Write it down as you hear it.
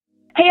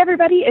Hey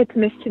everybody, it's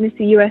Miss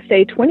Tennessee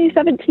USA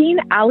 2017,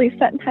 Allie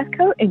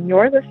Sutton-Heathcote, and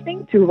you're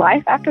listening to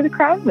Life After the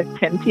Crown with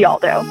Tim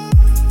Tialdo.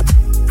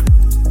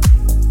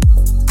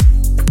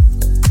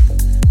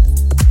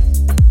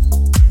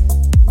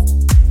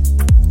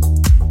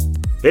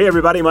 Hey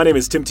everybody, my name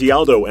is Tim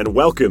Tialdo, and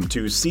welcome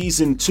to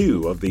Season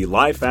 2 of the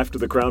Life After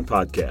the Crown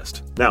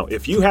podcast. Now,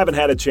 if you haven't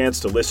had a chance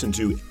to listen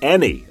to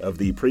any of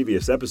the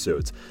previous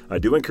episodes, I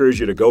do encourage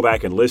you to go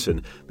back and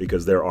listen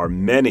because there are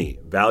many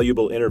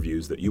valuable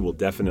interviews that you will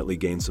definitely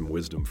gain some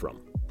wisdom from.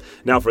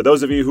 Now, for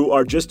those of you who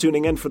are just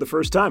tuning in for the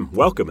first time,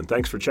 welcome and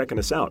thanks for checking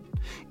us out.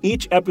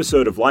 Each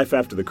episode of Life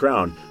After the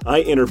Crown,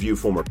 I interview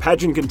former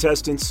pageant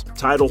contestants,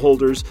 title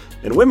holders,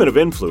 and women of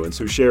influence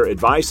who share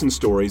advice and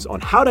stories on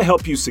how to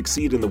help you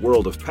succeed in the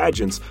world of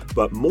pageants,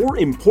 but more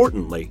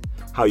importantly,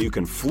 how you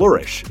can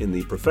flourish in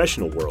the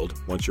professional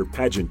world once your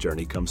pageant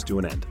journey comes to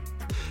an end.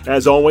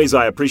 As always,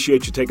 I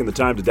appreciate you taking the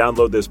time to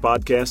download this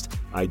podcast.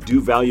 I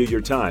do value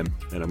your time,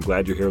 and I'm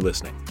glad you're here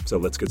listening. So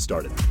let's get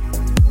started.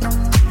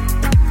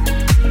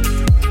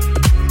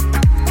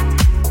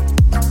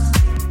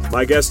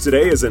 My guest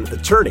today is an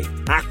attorney,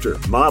 actor,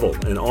 model,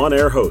 and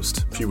on-air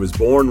host. She was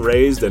born,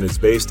 raised, and is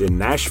based in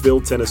Nashville,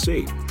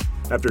 Tennessee.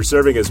 After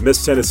serving as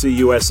Miss Tennessee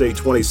USA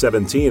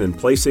 2017 and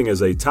placing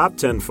as a top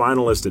 10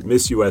 finalist at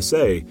Miss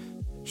USA,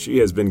 she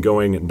has been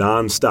going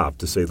non-stop,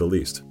 to say the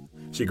least.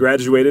 She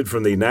graduated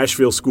from the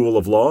Nashville School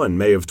of Law in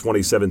May of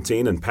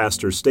 2017 and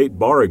passed her state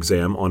bar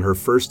exam on her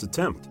first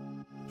attempt.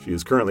 She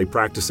is currently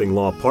practicing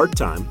law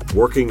part-time,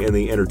 working in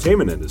the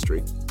entertainment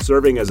industry,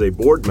 serving as a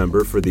board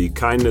member for the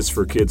Kindness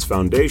for Kids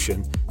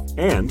Foundation,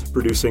 and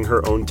producing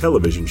her own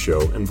television show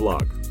and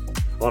vlog.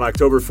 On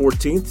October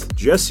 14th,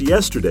 just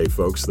yesterday,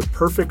 folks, The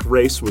Perfect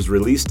Race was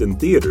released in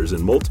theaters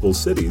in multiple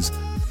cities,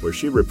 where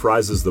she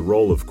reprises the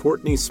role of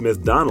Courtney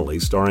Smith Donnelly,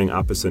 starring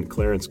opposite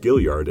Clarence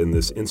Gilliard in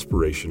this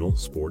inspirational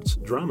sports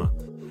drama.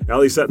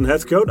 Allie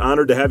Sutton-Heathcote,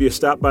 honored to have you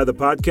stop by the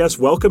podcast.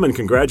 Welcome and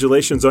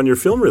congratulations on your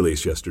film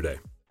release yesterday.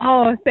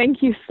 Oh,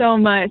 thank you so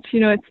much. You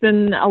know, it's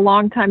been a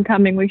long time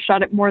coming. We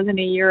shot it more than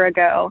a year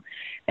ago.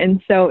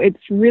 And so it's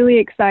really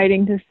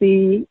exciting to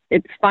see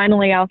it's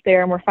finally out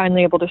there and we're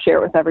finally able to share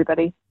it with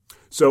everybody.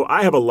 So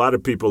I have a lot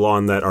of people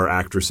on that are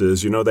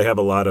actresses. You know, they have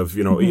a lot of,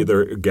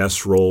 either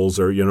guest roles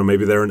or,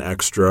 maybe they're an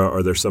extra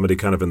or there's somebody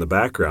kind of in the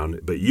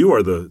background. But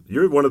you're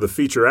one of the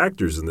feature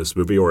actors in this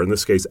movie, or in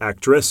this case,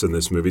 actress in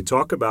this movie.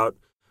 Talk about,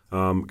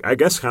 I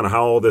guess, kind of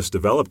how all this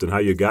developed and how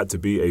you got to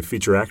be a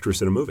feature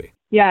actress in a movie.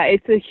 Yeah,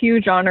 it's a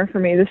huge honor for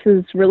me. This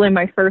is really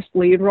my first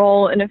lead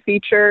role in a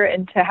feature,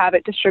 and to have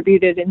it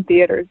distributed in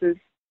theaters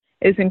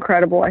is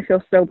incredible. I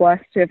feel so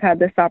blessed to have had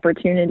this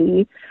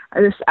opportunity.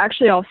 This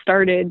actually all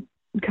started,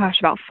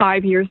 about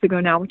 5 years ago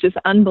now, which is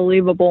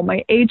unbelievable.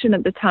 My agent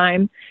at the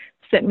time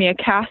sent me a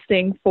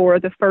casting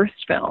for the first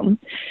film,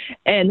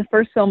 and the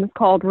first film is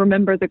called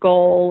Remember the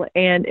Goal,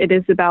 and it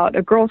is about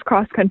a girls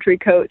cross-country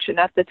coach, and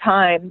at the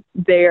time,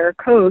 their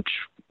coach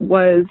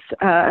was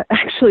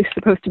actually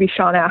supposed to be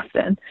Sean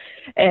Astin,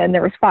 and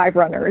there was 5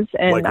 runners,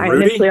 and like I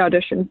Rudy? initially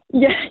auditioned.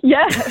 Yes.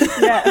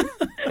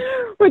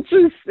 Which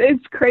is,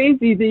 it's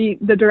crazy.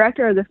 The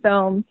director of the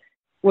film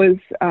was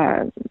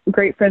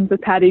great friends with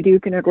Patty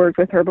Duke and had worked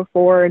with her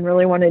before and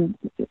really wanted,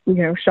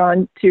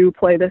 Sean to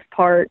play this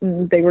part.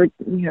 And they were,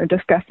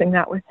 discussing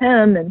that with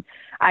him. And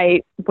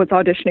I was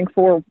auditioning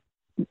for,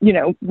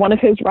 one of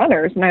his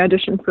runners. And I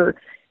auditioned for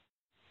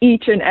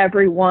each and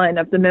every one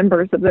of the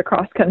members of the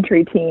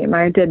cross-country team.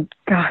 I did,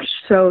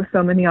 so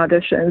many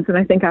auditions. And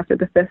I think after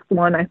the 5th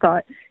one, I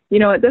thought,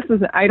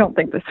 I don't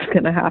think this is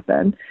going to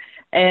happen.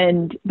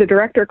 And the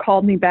director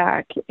called me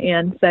back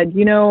and said,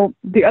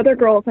 the other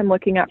girls I'm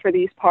looking at for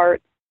these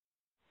parts,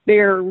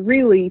 they're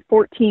really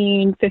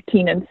 14,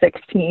 15, and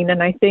 16.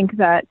 And I think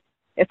that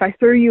if I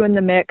threw you in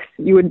the mix,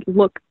 you would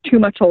look too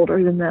much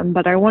older than them.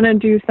 But I want to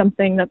do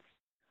something that's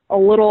a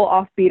little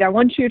offbeat. I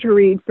want you to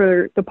read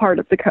for the part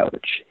of the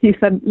coach. He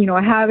said,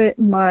 I have it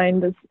in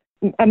mind as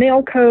a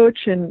male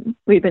coach, and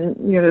we've been,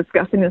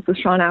 discussing this with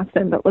Sean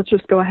Astin, but let's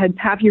just go ahead and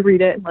have you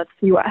read it and let's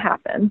see what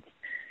happens.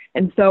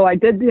 And so I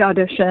did the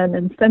audition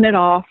and sent it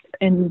off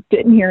and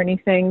didn't hear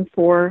anything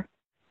for,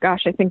 I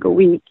think a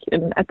week.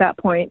 And at that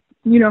point,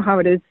 you know how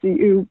it is.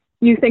 You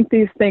think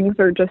these things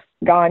are just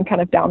gone kind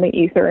of down the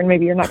ether and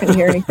maybe you're not going to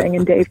hear anything.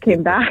 And Dave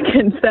came back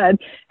and said,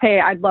 hey,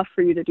 I'd love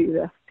for you to do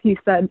this. He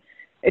said,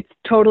 it's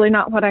totally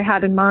not what I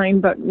had in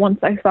mind, but once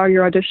I saw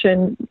your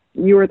audition,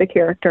 you were the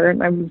character.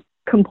 And I was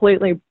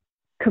completely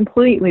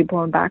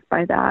blown back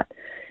by that.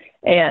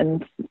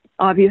 And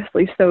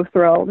obviously so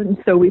thrilled. And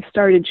so we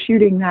started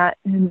shooting that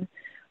in,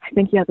 I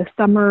think, the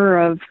summer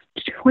of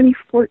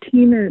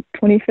 2014 or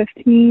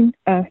 2015.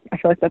 I feel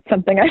like that's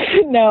something I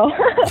should know.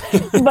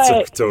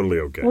 But totally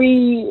okay.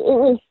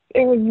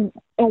 It was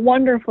a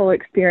wonderful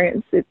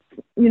experience. It's,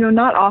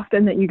 not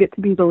often that you get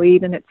to be the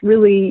lead, and it's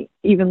really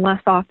even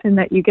less often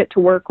that you get to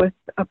work with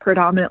a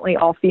predominantly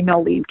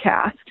all-female lead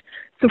cast.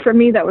 So for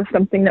me, that was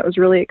something that was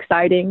really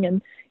exciting.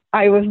 And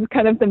I was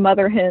kind of the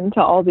mother hen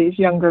to all these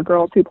younger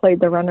girls who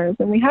played the runners,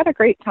 and we had a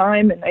great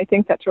time. And I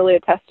think that's really a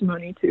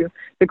testimony to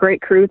the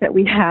great crew that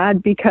we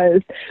had,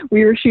 because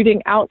we were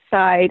shooting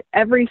outside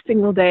every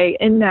single day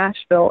in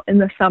Nashville in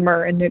the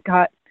summer, and it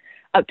got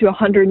up to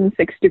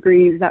 106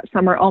 degrees that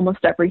summer almost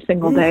every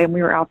single day. And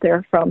we were out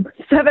there from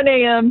 7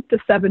 a.m. to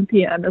 7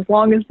 p.m. As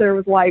long as there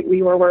was light,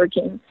 we were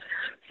working.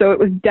 So it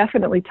was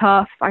definitely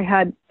tough. I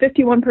had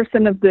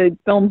 51% of the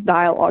film's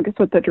dialogue is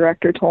what the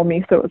director told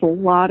me. So it was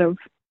a lot of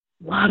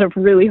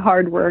really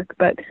hard work,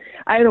 but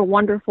I had a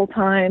wonderful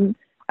time.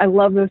 I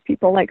love those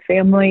people like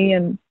family.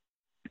 And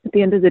at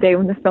the end of the day,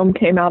 when the film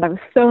came out, I was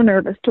so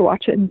nervous to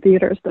watch it in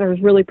theaters, but I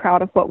was really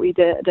proud of what we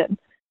did. And,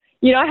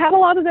 you know, I had a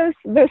lot of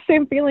those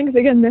same feelings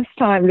again this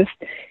time,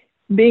 just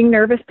being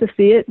nervous to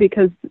see it,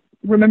 because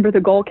remember,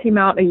 The Goal came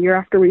out a year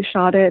after we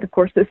shot it. Of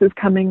course, this is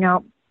coming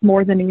out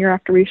more than a year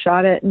after we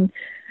shot it. And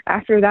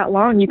after that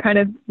long, you kind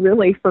of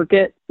really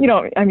forget, you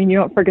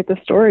don't forget the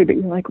story, but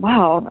you're like,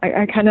 wow,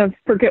 I kind of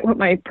forget what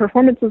my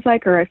performance was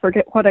like, or I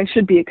forget what I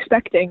should be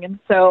expecting. And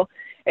so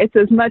it's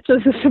as much as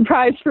a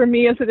surprise for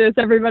me as it is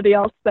everybody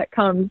else that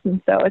comes. And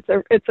so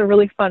it's a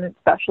really fun and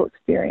special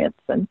experience.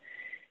 And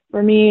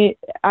for me,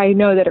 I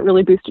know that it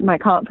really boosted my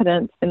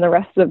confidence in the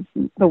rest of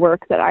the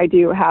work that I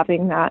do,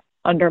 having that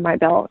under my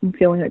belt and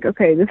feeling like,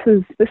 okay, this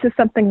is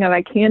something that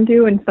I can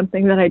do and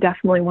something that I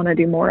definitely want to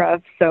do more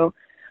of. So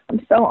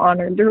I'm so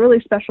honored. They're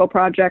really special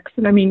projects.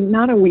 And I mean,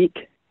 not a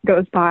week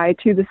goes by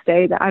to this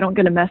day that I don't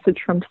get a message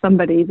from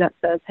somebody that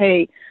says,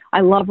 hey,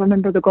 I love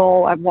Remember the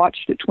Goal. I've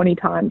watched it 20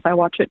 times. I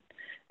watch it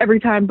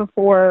every time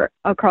before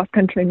a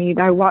cross-country meet.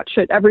 I watch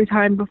it every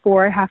time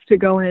before I have to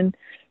go in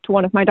to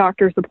one of my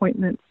doctor's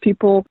appointments.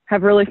 People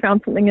have really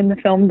found something in the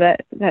film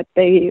that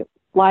they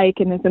like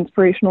and is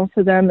inspirational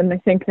to them. And I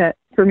think that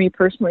for me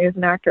personally as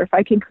an actor, if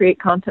I can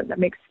create content that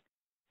makes,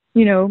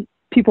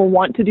 people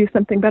want to do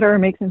something better or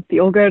makes them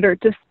feel good or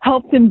just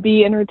help them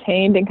be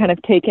entertained and kind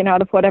of taken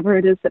out of whatever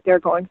it is that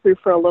they're going through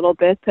for a little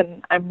bit,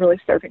 then I'm really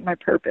serving my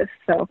purpose.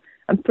 So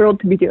I'm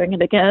thrilled to be doing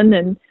it again.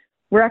 And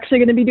we're actually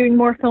going to be doing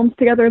more films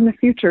together in the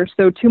future.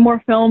 So 2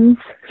 more films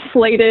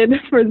slated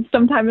for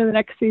sometime in the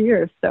next few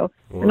years. So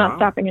We're not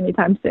stopping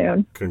anytime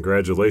soon.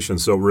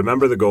 Congratulations. So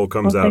Remember the Goal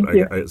comes out,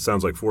 it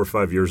sounds like 4 or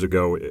 5 years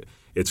ago.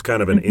 It's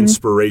kind of an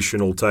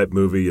inspirational type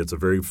movie. It's a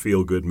very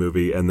feel-good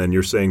movie. And then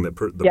you're saying that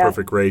The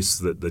Perfect Race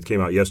that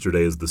came out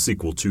yesterday is the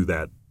sequel to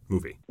that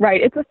movie.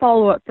 Right. It's a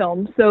follow-up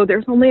film. So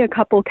there's only a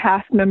couple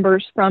cast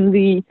members from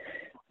the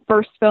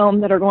first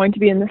film that are going to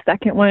be in the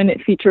second one.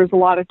 It features a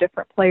lot of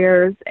different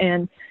players,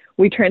 and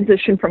we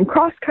transition from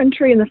cross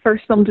country in the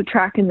first film to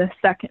track in the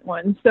second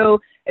one. So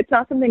it's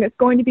not something that's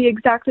going to be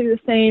exactly the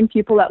same.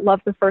 People that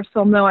love the first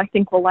film, though, I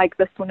think will like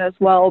this one as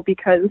well,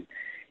 because,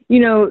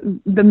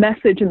 the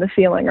message and the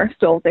feeling are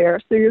still there.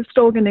 So you're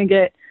still going to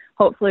get,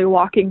 hopefully,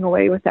 walking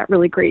away with that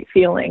really great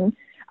feeling.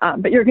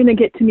 But you're going to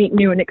get to meet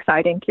new and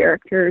exciting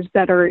characters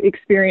that are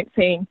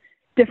experiencing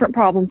different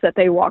problems that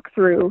they walk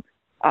through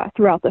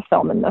throughout the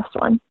film in this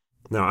one.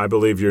 Now, I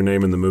believe your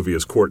name in the movie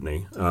is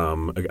Courtney.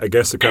 I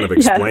guess to kind of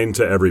explain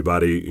to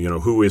everybody,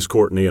 who is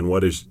Courtney and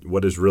what is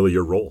really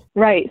your role?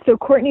 Right. So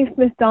Courtney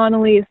Smith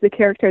Donnelly is the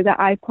character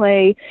that I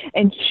play,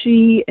 and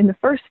she, in the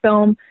first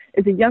film,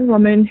 is a young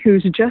woman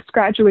who's just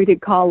graduated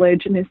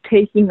college and is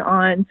taking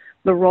on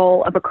the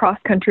role of a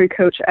cross-country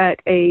coach at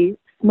a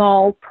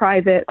small,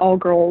 private,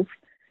 all-girls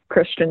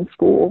Christian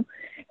school.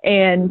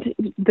 And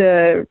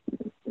the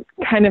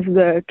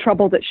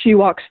trouble that she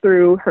walks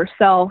through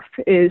herself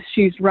is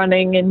she's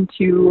running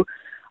into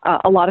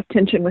a lot of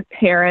tension with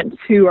parents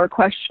who are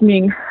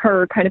questioning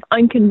her kind of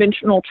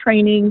unconventional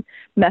training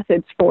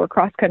methods for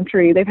cross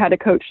country. They've had a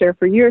coach there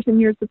for years and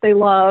years that they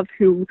love,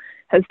 who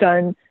has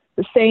done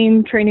the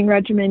same training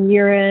regimen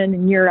year in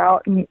and year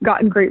out and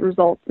gotten great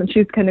results. And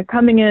she's kind of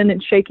coming in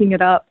and shaking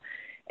it up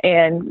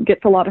and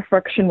gets a lot of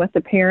friction with the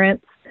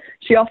parents.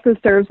 She also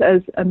serves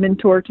as a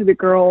mentor to the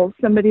girls,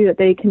 somebody that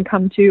they can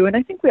come to. And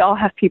I think we all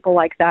have people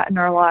like that in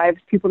our lives,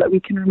 people that we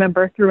can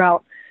remember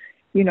throughout,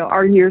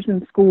 our years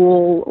in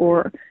school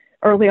or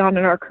early on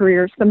in our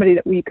careers, somebody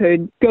that we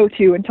could go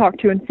to and talk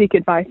to and seek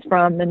advice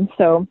from. And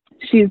so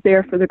she's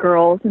there for the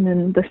girls. And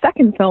in the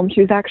second film,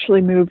 she's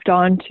actually moved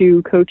on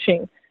to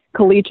coaching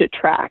collegiate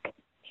track.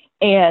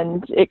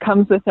 And it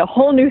comes with a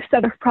whole new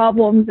set of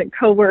problems and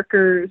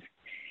coworkers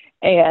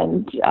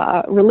and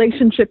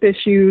relationship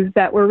issues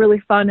that were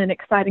really fun and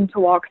exciting to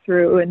walk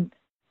through. And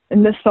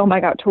in this film, I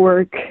got to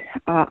work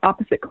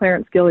opposite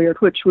Clarence Gilliard,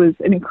 which was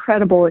an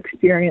incredible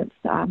experience.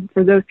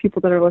 For those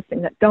people that are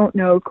listening that don't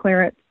know,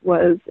 Clarence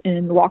was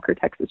in Walker,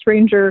 Texas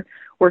Ranger,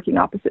 working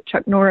opposite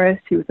Chuck Norris.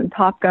 He was in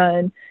Top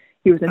Gun.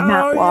 He was in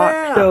Matlock.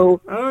 Yeah.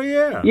 So,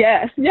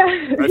 Yes.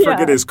 I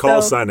forget his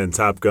call sign in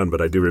Top Gun,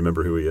 but I do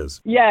remember who he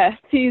is. Yes,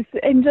 he's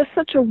just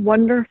such a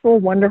wonderful,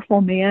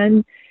 wonderful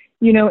man.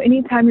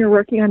 Anytime you're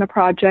working on a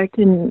project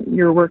and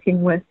you're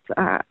working with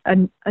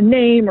a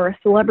name or a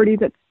celebrity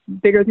that's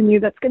bigger than you,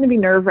 that's going to be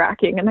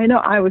nerve-wracking. And I know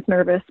I was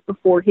nervous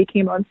before he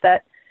came on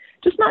set,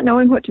 just not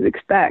knowing what to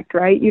expect,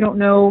 right? You don't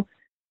know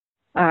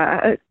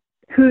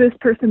who this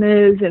person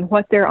is and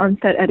what their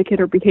on-set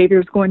etiquette or behavior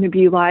is going to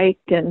be like.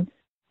 And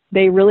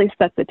they really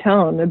set the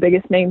tone. The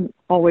biggest name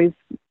always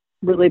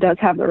really does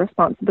have the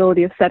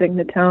responsibility of setting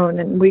the tone.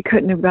 And we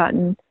couldn't have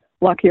gotten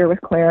luckier with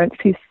Clarence.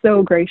 He's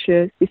so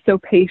gracious. He's so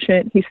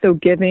patient. He's so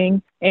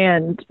giving,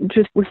 and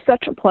just was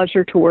such a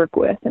pleasure to work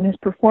with. And his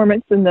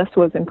performance in this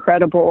was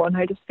incredible. And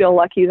I just feel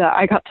lucky that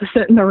I got to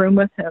sit in the room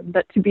with him,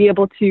 that to be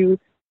able to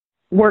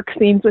work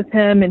scenes with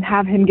him and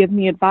have him give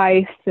me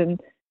advice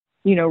and,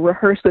 you know,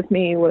 rehearse with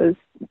me was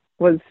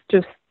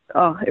just,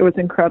 it was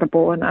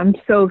incredible. And I'm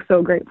so,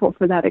 so grateful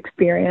for that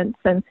experience.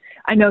 And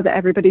I know that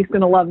everybody's going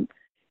to love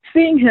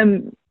seeing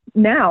him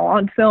now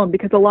on film,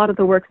 because a lot of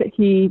the work that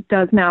he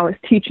does now is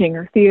teaching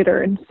or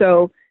theater. And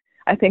so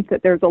I think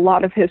that there's a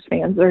lot of his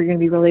fans that are going to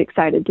be really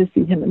excited to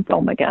see him in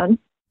film again.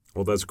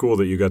 Well, that's cool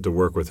that you got to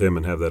work with him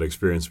and have that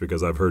experience,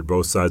 because I've heard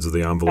both sides of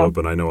the envelope,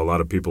 and I know a lot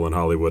of people in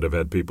Hollywood have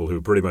had people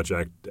who pretty much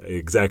act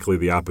exactly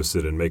the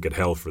opposite and make it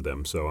hell for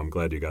them. So I'm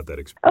glad you got that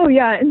experience. Oh,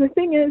 yeah. And the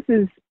thing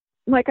is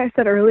like I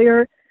said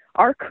earlier,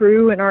 our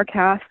crew and our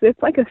cast,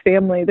 it's like a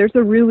family. There's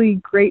a really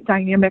great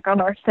dynamic on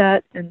our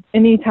set, and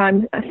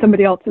anytime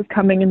somebody else is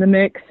coming in the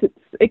mix,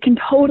 it can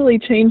totally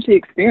change the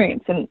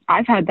experience. And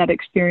I've had that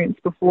experience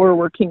before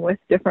working with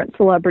different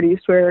celebrities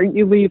where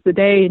you leave the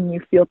day and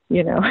you feel,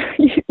 you know,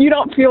 you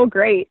don't feel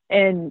great.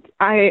 And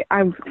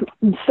I'm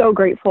so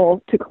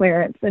grateful to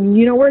Clarence. And,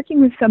 you know,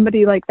 working with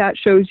somebody like that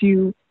shows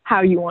you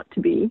how you want to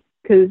be,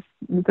 because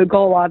the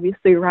goal,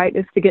 obviously, right,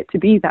 is to get to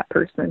be that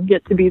person,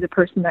 get to be the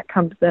person that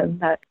comes in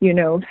that, you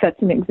know,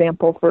 sets an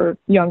example for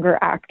younger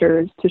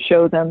actors to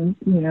show them,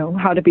 you know,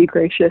 how to be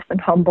gracious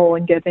and humble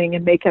and giving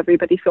and make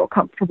everybody feel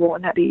comfortable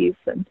and at ease.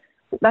 And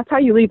that's how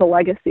you leave a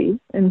legacy.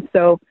 And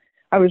so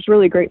I was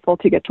really grateful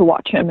to get to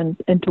watch him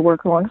and to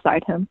work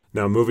alongside him.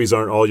 Now, movies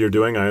aren't all you're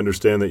doing. I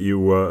understand that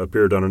you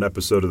appeared on an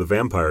episode of The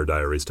Vampire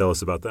Diaries. Tell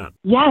us about that.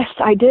 Yes,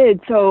 I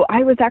did. So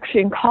I was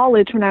actually in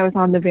college when I was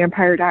on The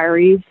Vampire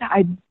Diaries.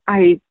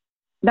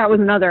 That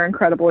was another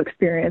incredible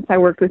experience. I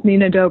worked with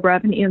Nina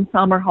Dobrev and Ian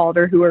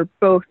Somerhalder, who are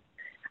both,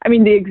 I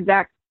mean, the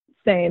exact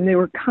same. They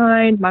were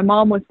kind. My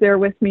mom was there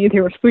with me. They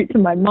were sweet to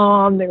my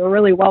mom. They were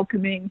really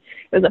welcoming.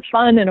 It was a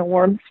fun and a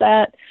warm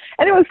set.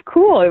 And it was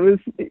cool. It was,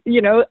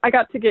 you know, I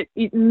got to get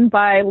eaten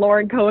by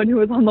Lauren Cohen, who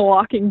was on The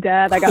Walking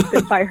Dead. I got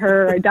bit by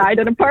her. I died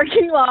in a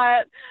parking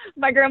lot.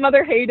 My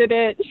grandmother hated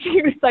it.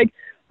 She was like,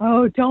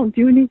 oh, don't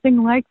do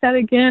anything like that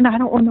again. I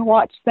don't want to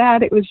watch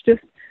that. It was just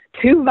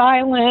too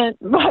violent,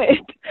 but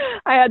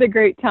I had a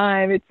great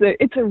time.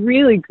 It's a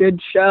really good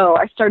show.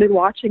 I started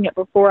watching it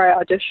before I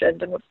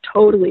auditioned and was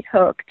totally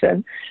hooked.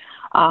 And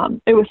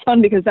it was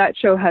fun because that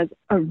show has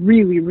a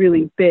really,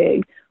 really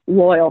big,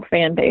 loyal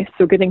fan base.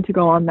 So getting to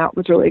go on that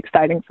was really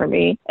exciting for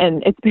me.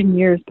 And it's been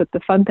years, but the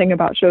fun thing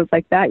about shows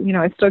like that, you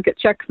know, I still get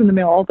checks in the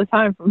mail all the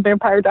time from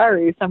Vampire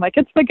Diaries. I'm like,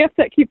 it's the gift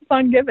that keeps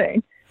on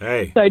giving.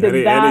 Hey, so I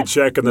did any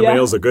check in the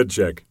mail's a good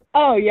check.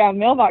 Oh, yeah,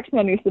 mailbox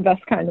money is the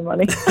best kind of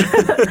money.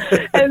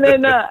 And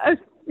then a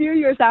few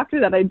years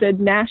after that, I did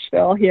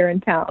Nashville here in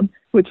town,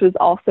 which was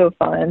also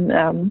fun.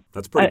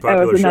 That's pretty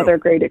popular. It was another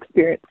great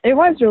experience. It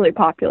was really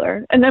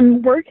popular. And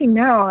I'm working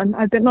now, and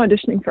I've been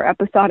auditioning for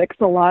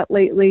episodics a lot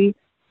lately,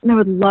 and I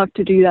would love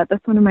to do that.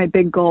 That's one of my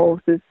big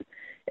goals is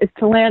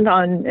to land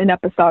on an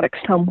episodic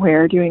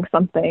somewhere doing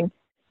something,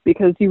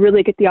 because you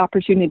really get the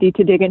opportunity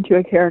to dig into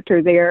a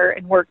character there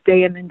and work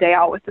day in and day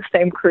out with the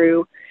same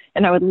crew.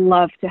 And I would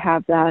love to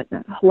have that.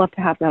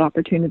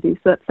 Opportunity.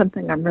 So that's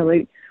something I'm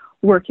really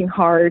working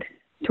hard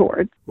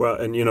towards. Well,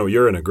 and, you know,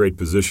 you're in a great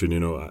position. You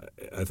know,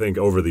 I think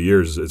over the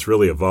years, it's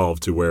really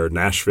evolved to where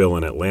Nashville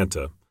and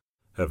Atlanta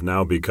have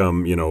now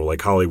become, you know,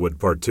 like Hollywood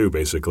Part 2,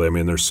 basically. I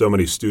mean, there's so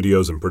many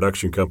studios and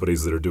production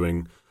companies that are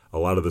doing a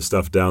lot of the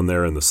stuff down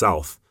there in the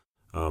South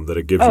that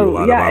it gives you a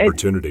lot of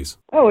opportunities.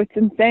 It's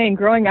insane.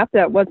 Growing up,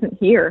 that wasn't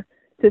here.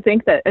 To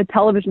think that a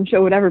television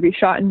show would ever be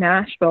shot in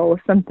Nashville was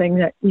something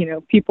that, you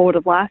know, people would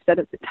have laughed at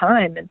the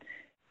time. And,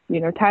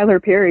 you know, Tyler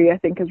Perry, I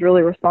think, is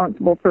really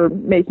responsible for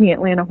making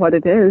Atlanta what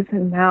it is.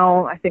 And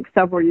now, I think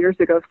several years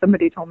ago,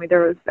 somebody told me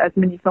there was as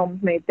many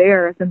films made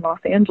there as in Los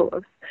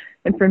Angeles.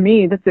 And for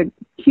me, that's a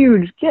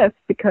huge gift,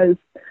 because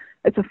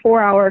it's a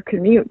 4-hour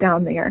commute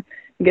down there.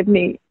 It gives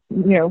me,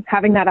 you know,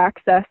 having that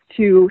access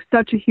to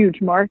such a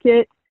huge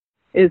market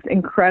is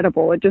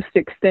incredible. It just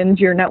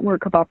extends your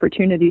network of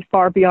opportunity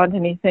far beyond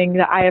anything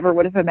that I ever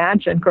would have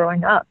imagined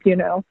growing up, you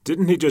know.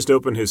 Didn't he just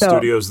open his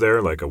studios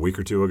there like a week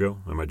or two ago?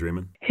 Am I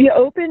dreaming? He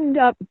opened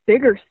up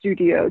bigger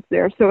studios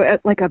there, so at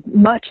like a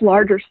much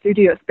larger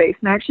studio space.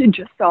 And I actually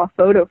just saw a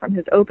photo from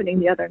his opening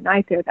the other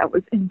night there. That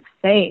was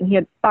insane. He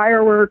had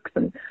fireworks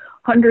and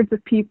hundreds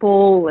of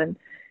people, and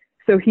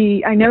so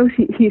I know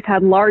he's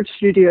had large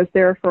studios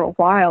there for a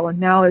while, and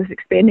now is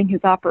expanding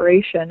his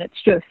operation.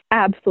 It's just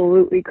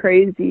absolutely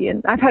crazy.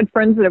 And I've had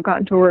friends that have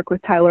gotten to work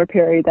with Tyler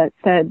Perry that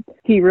said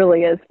he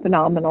really is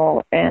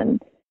phenomenal.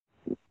 And,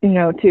 you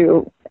know,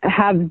 to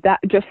have that,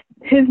 just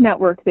his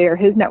network there,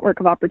 his network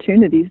of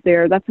opportunities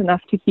there, that's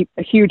enough to keep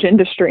a huge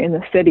industry in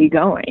the city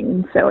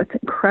going. So it's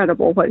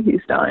incredible what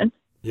he's done.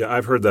 Yeah,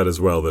 I've heard that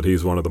as well, that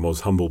he's one of the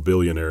most humble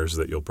billionaires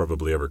that you'll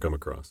probably ever come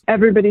across.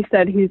 Everybody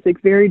said he's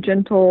like very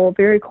gentle,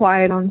 very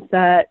quiet on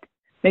set,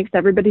 makes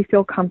everybody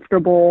feel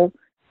comfortable.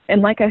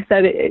 And like I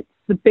said, it's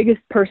the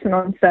biggest person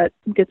on set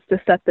gets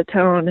to set the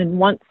tone. And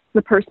once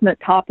the person at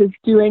top is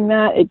doing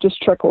that, it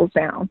just trickles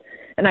down.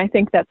 And I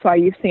think that's why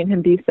you've seen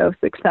him be so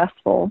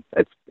successful.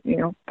 It's,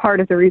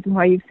 part of the reason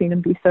why you've seen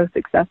him be so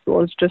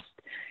successful is just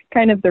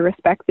kind of the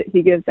respect that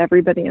he gives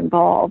everybody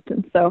involved.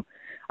 And so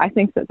I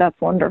think that that's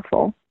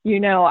wonderful.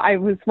 I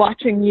was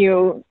watching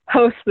you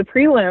host the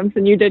prelims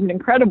and you did an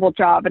incredible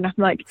job. And I'm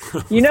like,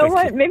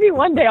 what? Maybe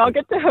one day I'll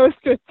get to host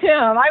with Tim.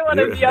 I want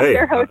to be up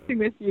there hosting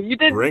with you. You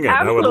did an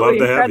absolutely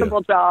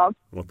incredible job.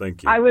 Well,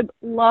 thank you. I would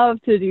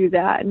love to do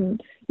that.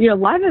 And,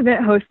 live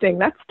event hosting,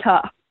 that's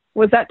tough.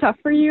 Was that tough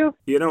for you?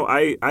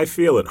 I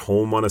feel at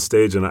home on a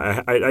stage, and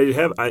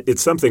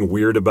it's something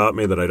weird about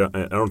me that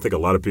I don't think a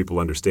lot of people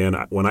understand.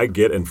 When I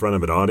get in front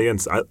of an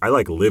audience, I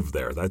like live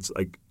there. That's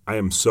like I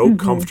am so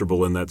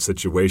comfortable in that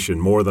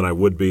situation more than I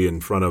would be in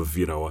front of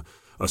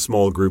a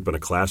small group in a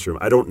classroom.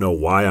 I don't know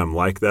why I'm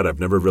like that. I've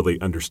never really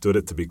understood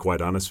it, to be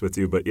quite honest with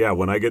you. But yeah,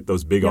 when I get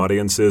those big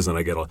audiences and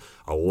I get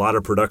a lot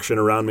of production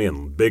around me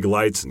and big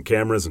lights and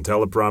cameras and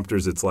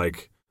teleprompters, it's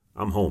like,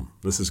 I'm home.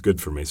 This is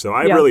good for me. So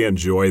I really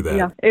enjoy that.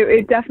 Yeah,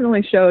 it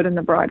definitely showed in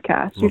the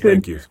broadcast. Well,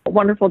 thank you. A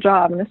wonderful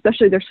job. And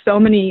especially there's so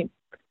many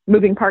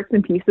moving parts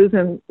and pieces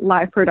in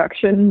live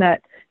production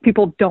that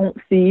people don't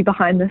see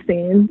behind the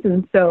scenes.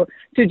 And so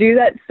to do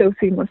that so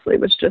seamlessly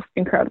was just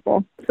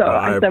incredible. So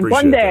I said,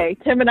 one day,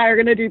 Tim and I are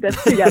going to do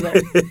this together.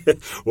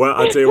 Well,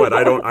 I'll tell you what,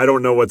 I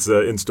don't know what's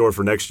in store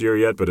for next year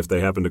yet, but if they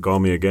happen to call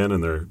me again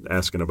and they're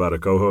asking about a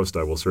co-host,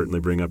 I will certainly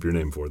bring up your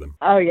name for them.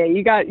 Oh yeah,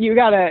 you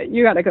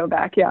gotta go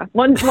back. Yeah,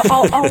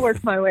 I'll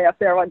work my way up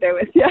there one day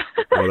with you.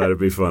 Well, that'd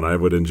be fun. I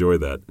would enjoy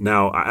that.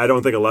 Now, I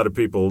don't think a lot of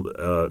people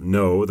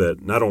know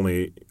that not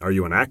only are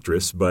you an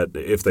actress, but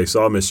if they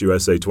saw Miss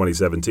USA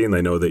 2017,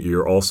 they know that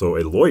you're also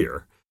a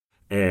lawyer.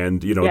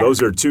 And,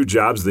 those are two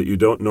jobs that you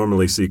don't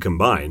normally see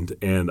combined.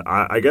 And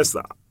I guess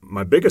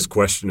my biggest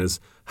question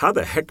is, how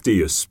the heck do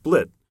you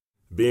split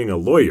being a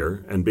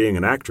lawyer and being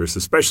an actress,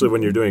 especially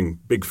when you're doing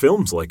big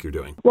films like you're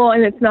doing? Well,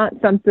 and it's not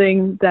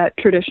something that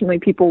traditionally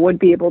people would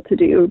be able to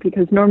do,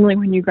 because normally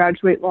when you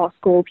graduate law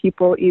school,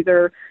 people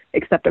either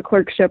accept a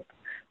clerkship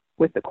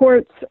with the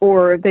courts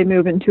or they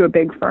move into a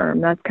big firm.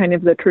 That's kind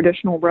of the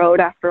traditional road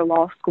after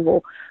law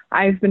school.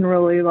 I've been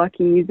really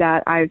lucky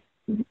that I've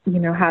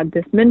had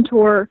this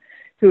mentor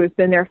who has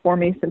been there for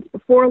me since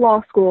before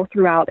law school,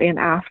 throughout and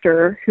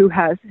after, who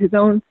has his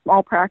own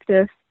small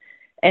practice.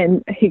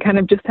 And he kind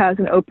of just has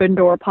an open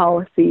door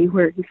policy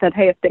where he said,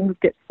 hey, if things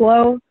get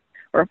slow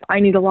or if I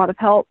need a lot of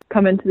help,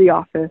 come into the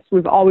office.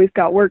 We've always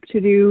got work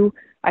to do.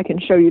 I can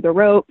show you the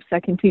ropes.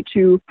 I can teach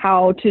you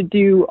how to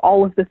do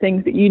all of the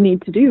things that you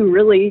need to do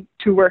really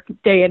to work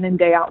day in and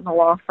day out in the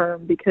law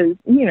firm, because,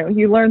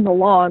 you learn the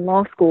law in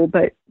law school,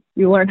 but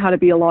you learn how to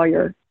be a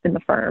lawyer in the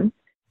firm.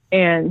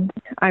 And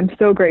I'm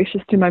so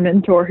gracious to my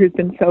mentor, who's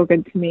been so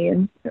good to me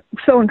and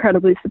so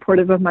incredibly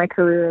supportive of my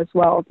career as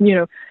well.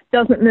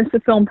 Doesn't miss a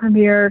film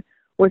premiere,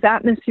 was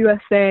at Miss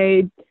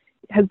USA,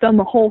 has done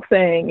the whole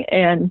thing.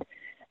 And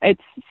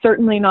it's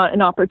certainly not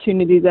an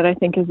opportunity that I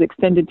think is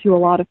extended to a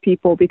lot of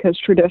people, because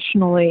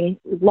traditionally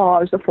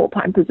law is a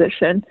full-time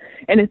position.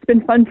 And it's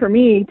been fun for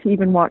me to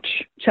even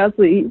watch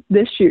Chesley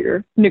this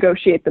year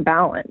negotiate the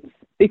balance,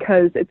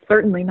 because it's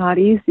certainly not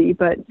easy,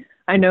 but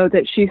I know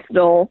that she's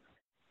still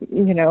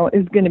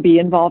is going to be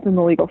involved in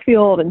the legal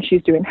field, and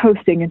she's doing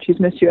hosting and she's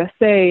Miss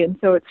USA. And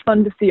so it's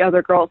fun to see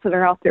other girls that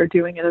are out there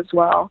doing it as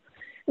well.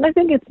 And I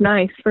think it's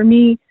nice. For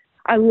me,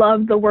 I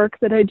love the work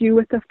that I do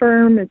with the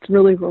firm. It's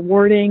really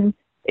rewarding.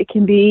 It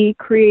can be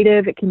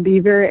creative. It can be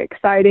very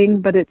exciting,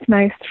 but it's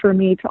nice for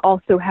me to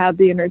also have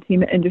the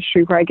entertainment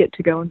industry where I get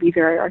to go and be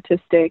very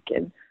artistic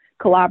and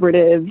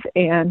collaborative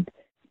and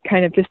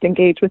kind of just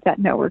engage with that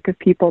network of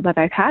people that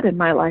I've had in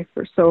my life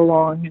for so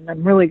long. And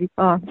I'm really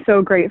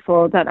so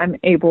grateful that I'm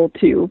able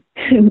to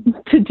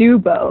to do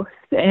both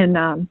and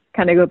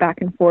kind of go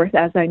back and forth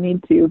as I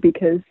need to,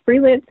 because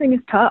freelancing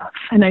is tough.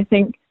 And I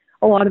think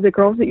a lot of the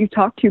girls that you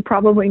talk to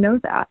probably know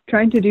that.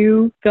 Trying to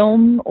do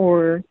film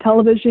or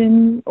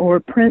television or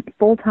print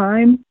full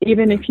time,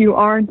 even if you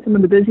are in some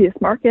of the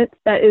busiest markets,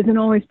 that isn't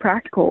always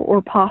practical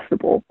or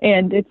possible.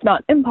 And it's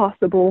not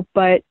impossible,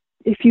 but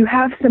if you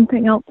have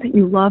something else that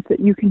you love that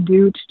you can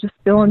do to just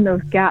fill in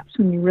those gaps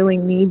when you really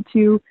need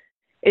to,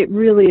 it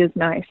really is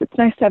nice. It's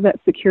nice to have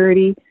that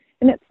security,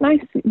 and it's nice,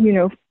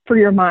 for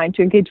your mind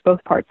to engage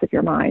both parts of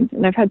your mind.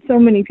 And I've had so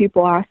many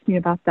people ask me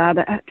about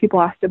that. People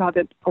asked about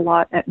it a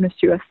lot at Miss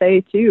USA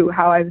too,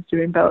 how I was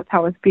doing both,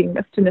 how I was being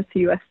Miss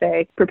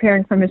USA,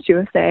 preparing for Miss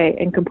USA,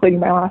 and completing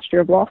my last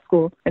year of law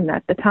school. And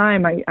at the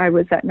time, I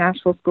was at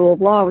National School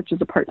of Law, which is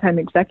a part-time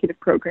executive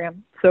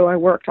program. So I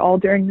worked all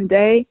during the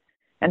day,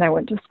 and I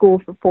went to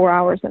school for 4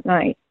 hours at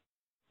night.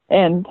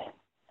 And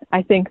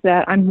I think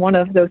that I'm one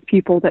of those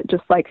people that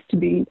just likes to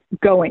be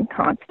going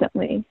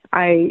constantly.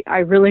 I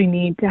really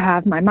need to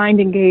have my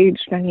mind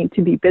engaged. I need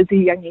to be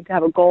busy. I need to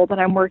have a goal that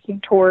I'm working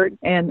toward.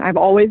 And I've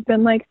always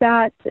been like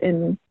that.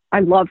 And I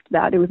loved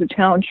that. It was a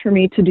challenge for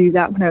me to do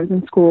that when I was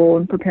in school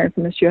and preparing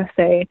for Miss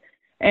USA.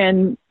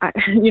 And,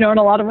 in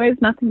a lot of ways,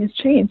 nothing has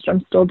changed.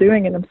 I'm still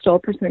doing it. I'm still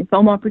pursuing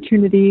film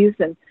opportunities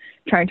and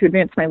trying to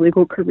advance my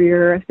legal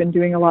career. I've been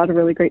doing a lot of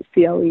really great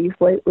CLEs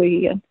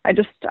lately. And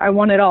I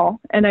want it all.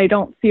 And I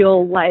don't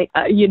feel like,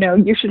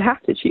 you should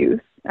have to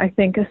choose. I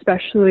think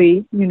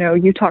especially,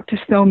 you talk to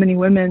so many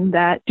women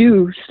that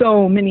do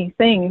so many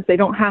things. They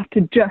don't have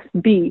to just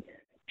be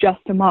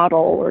just a model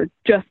or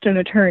just an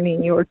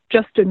attorney or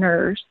just a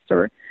nurse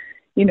or,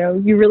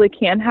 you really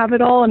can have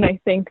it all. And I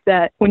think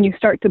that when you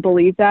start to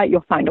believe that,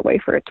 you'll find a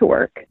way for it to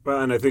work.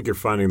 Well, and I think you're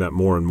finding that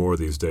more and more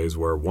these days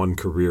where one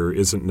career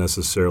isn't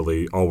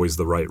necessarily always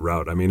the right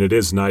route. I mean, it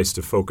is nice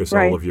to focus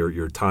all of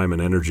your time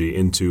and energy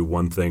into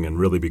one thing and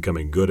really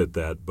becoming good at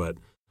that. But,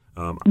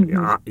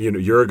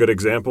 you're a good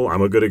example.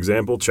 I'm a good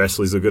example.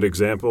 Chesley's a good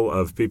example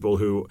of people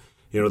who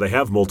they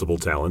have multiple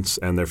talents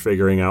and they're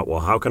figuring out, well,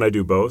 how can I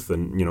do both?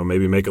 And,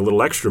 maybe make a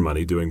little extra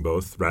money doing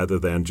both rather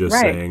than just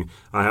saying,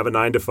 I have a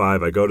 9 to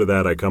 5, I go to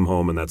that, I come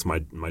home, and that's my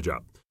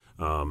job.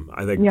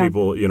 I think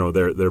people,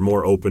 they're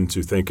more open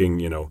to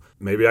thinking,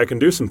 maybe I can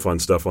do some fun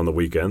stuff on the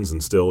weekends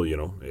and still,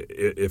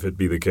 if it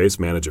be the case,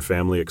 manage a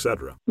family, et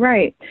cetera.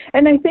 Right.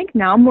 And I think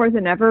now more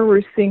than ever,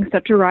 we're seeing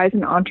such a rise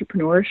in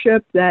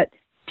entrepreneurship that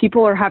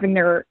people are having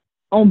their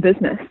own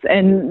business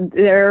and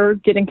they're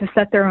getting to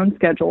set their own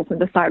schedules and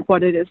decide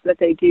what it is that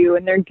they do.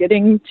 And they're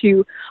getting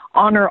to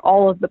honor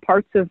all of the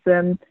parts of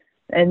them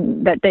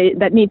and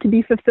that need to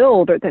be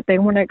fulfilled or that they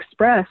want to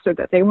express or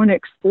that they want to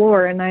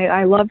explore. And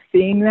I love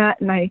seeing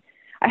that. And I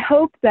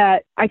hope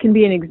that I can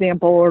be an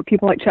example, or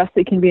people like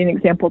Chesley can be an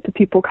example to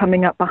people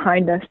coming up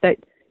behind us, that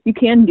you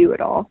can do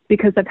it all.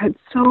 Because I've had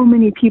so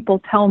many people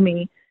tell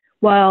me,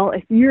 well,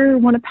 if you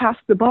want to pass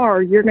the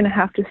bar, you're going to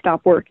have to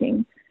stop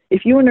working.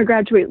 If you want to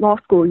graduate law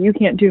school, you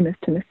can't do Miss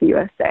Tennessee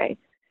USA.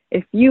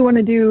 If you want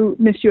to do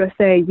Miss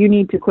USA, you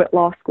need to quit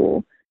law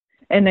school.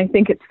 And I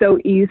think it's so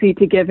easy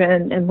to give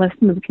in and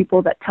listen to the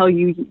people that tell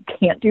you you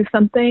can't do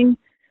something.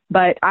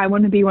 But I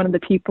want to be one of the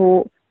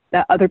people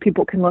that other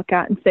people can look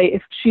at and say,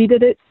 if she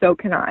did it, so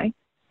can I.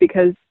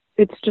 Because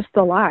it's just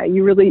a lie.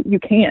 You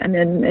can.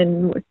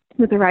 And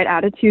with the right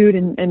attitude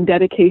and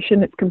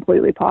dedication, it's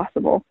completely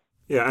possible.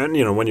 Yeah,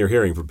 and when you're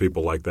hearing from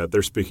people like that,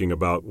 they're speaking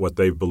about what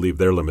they believe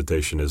their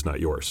limitation is, not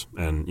yours.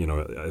 And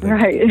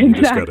I think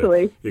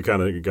exactly. You got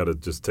to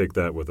just take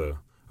that with a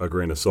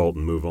grain of salt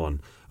and move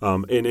on.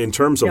 In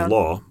terms of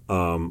law,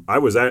 I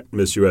was at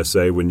Miss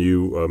USA when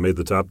you made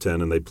the top 10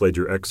 and they played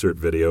your excerpt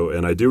video,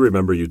 and I do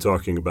remember you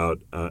talking about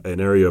an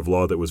area of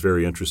law that was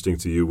very interesting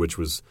to you, which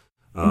was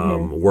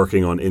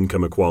working on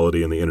income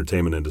equality in the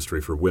entertainment industry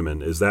for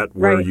women. Is that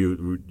where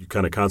you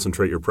kind of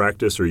concentrate your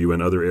practice, or are you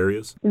in other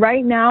areas?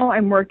 Right now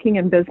I'm working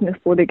in business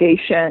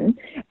litigation,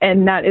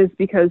 and that is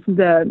because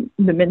the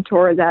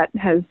mentor that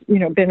has,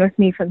 been with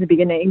me from the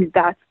beginning,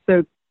 that's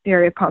the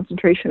area of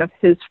concentration of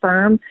his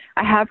firm.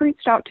 I have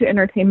reached out to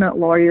entertainment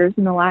lawyers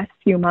in the last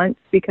few months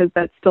because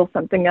that's still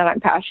something that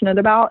I'm passionate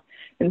about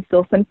and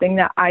still something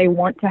that I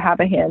want to have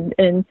a hand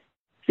in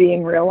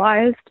seeing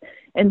realized.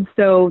 And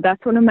so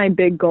that's one of my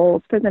big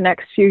goals for the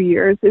next few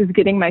years, is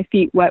getting my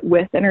feet wet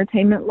with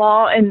entertainment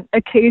law. And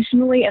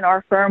occasionally in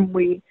our firm,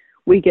 we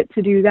get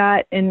to do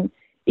that. And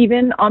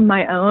even on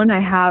my own,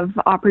 I have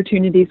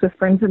opportunities with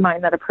friends of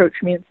mine that approach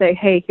me and say,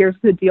 hey, here's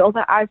the deal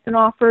that I've been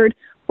offered.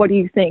 What do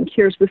you think?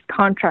 Here's this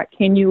contract.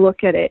 Can you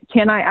look at it?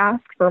 Can I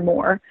ask for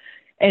more?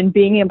 And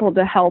being able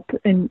to help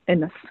in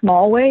a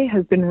small way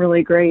has been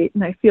really great.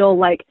 And I feel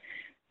like,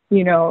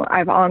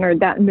 I've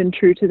honored that and been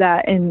true to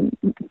that in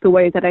the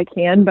way that I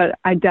can, but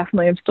I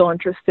definitely am still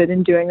interested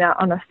in doing that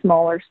on a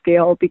smaller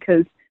scale,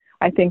 because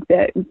I think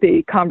that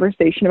the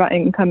conversation about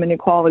income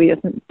inequality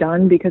isn't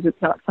done because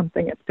it's not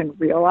something that's been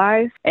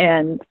realized.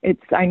 And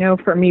I know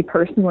for me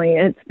personally,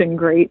 it's been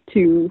great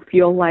to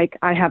feel like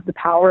I have the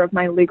power of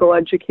my legal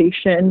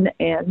education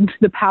and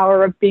the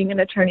power of being an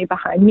attorney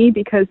behind me,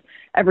 because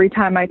every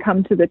time I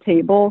come to the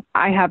table,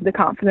 I have the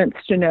confidence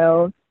to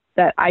know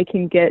that I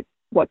can get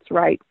what's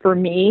right for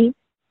me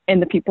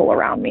and the people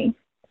around me.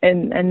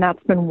 And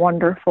that's been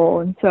wonderful.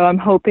 And so I'm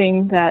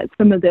hoping that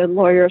some of the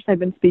lawyers I've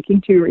been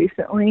speaking to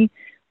recently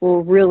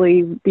will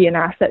really be an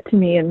asset to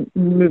me in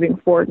moving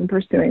forward and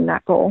pursuing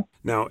that goal.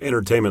 Now,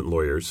 entertainment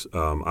lawyers,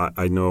 I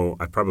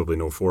probably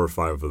know 4 or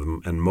 5 of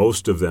them, and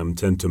most of them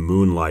tend to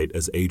moonlight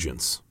as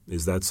agents.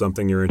 Is that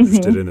something you're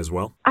interested in as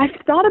well? I've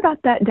thought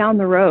about that down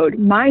the road.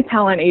 My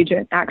talent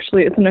agent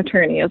actually is an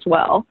attorney as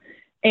well.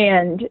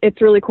 And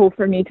it's really cool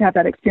for me to have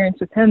that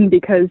experience with him,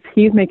 because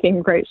he's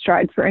making great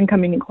strides for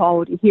income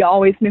inequality. He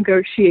always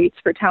negotiates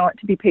for talent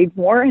to be paid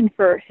more and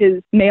for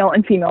his male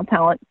and female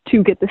talent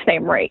to get the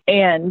same rate.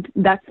 And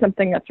that's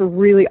something that's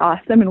really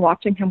awesome. And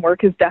watching him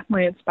work has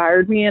definitely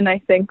inspired me. And I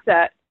think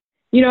that,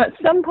 at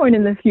some point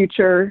in the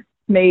future,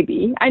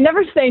 maybe. I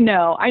never say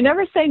no. I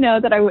never say no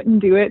that I wouldn't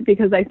do it,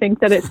 because I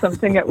think that it's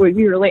something that would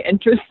be really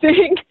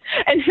interesting.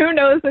 And who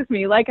knows with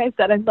me, like I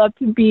said, I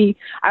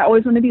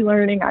always want to be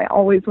learning. I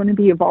always want to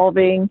be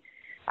evolving.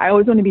 I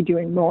always want to be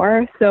doing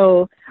more.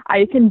 So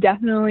I can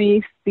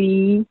definitely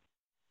see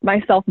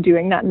myself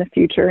doing that in the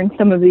future. And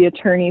some of the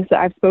attorneys that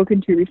I've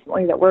spoken to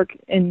recently that work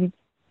in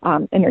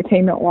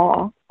entertainment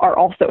law are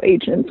also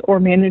agents or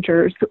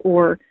managers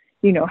or,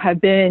 have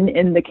been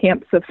in the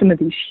camps of some of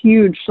these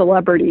huge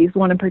celebrities.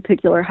 One in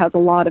particular has a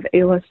lot of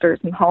A-listers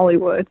in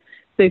Hollywood.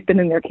 They've been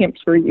in their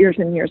camps for years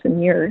and years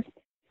and years,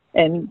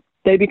 and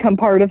they become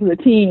part of the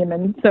team.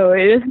 And so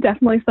it is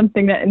definitely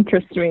something that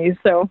interests me.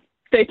 So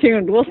stay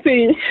tuned. We'll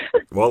see.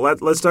 Well,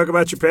 let's talk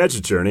about your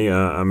pageant journey.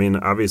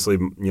 Obviously,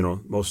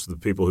 most of the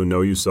people who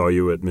know you saw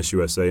you at Miss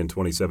USA in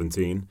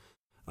 2017.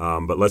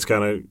 But let's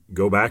kind of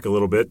go back a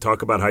little bit,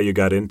 talk about how you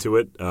got into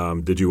it.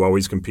 Did you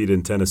always compete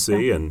in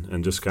Tennessee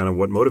and just kind of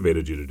what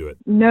motivated you to do it?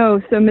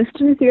 No. So Miss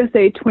Tennessee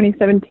USA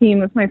 2017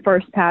 was my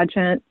first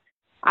pageant.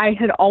 I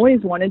had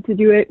always wanted to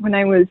do it. When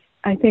I was,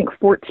 I think,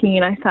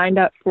 14, I signed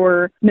up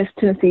for Miss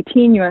Tennessee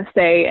Teen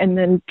USA and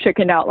then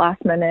chickened out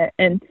last minute.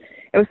 And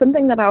it was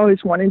something that I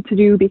always wanted to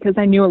do because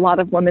I knew a lot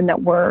of women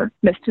that were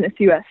Miss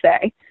Tennessee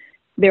USA.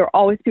 They were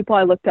always people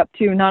I looked up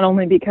to, not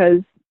only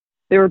because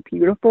they were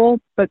beautiful,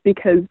 but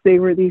because they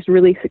were these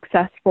really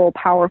successful,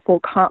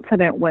 powerful,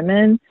 confident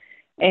women.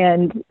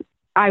 And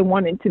I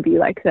wanted to be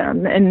like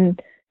them.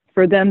 And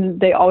for them,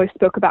 they always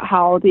spoke about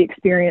how the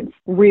experience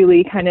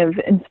really kind of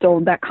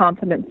instilled that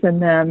confidence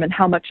in them and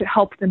how much it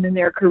helped them in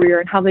their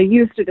career and how they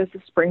used it as a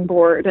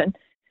springboard. And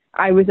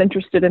I was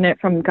interested in it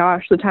from,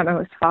 the time I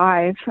was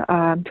 5.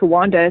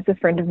 Tawanda is a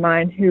friend of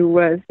mine who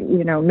was,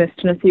 Miss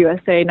Tennessee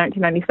USA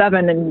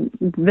 1997 and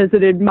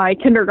visited my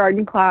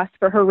kindergarten class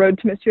for her Road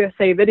to Miss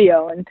USA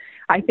video. And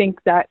I think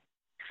that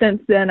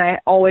since then, I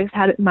always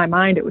had it in my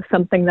mind. It was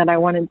something that I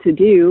wanted to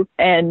do.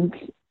 And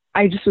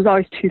I just was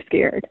always too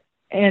scared.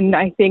 And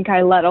I think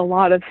I let a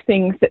lot of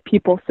things that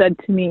people said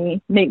to me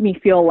make me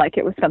feel like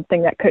it was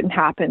something that couldn't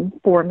happen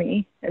for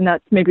me. And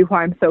that's maybe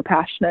why I'm so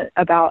passionate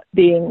about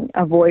being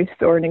a voice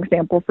or an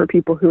example for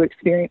people who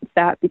experience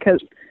that,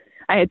 because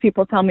I had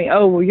people tell me,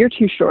 oh, well, you're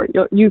too short.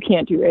 You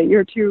can't do it.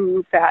 You're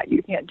too fat.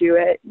 You can't do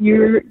it.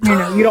 You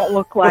don't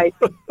look like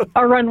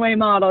a runway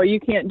model. You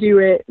can't do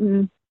it.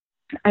 And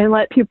I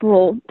let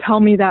people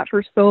tell me that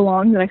for so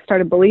long that I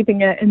started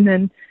believing it. And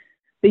then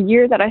the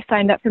year that I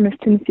signed up for Miss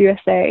Tennessee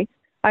USA,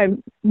 I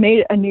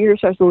made a New Year's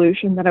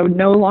resolution that I would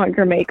no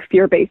longer make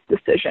fear-based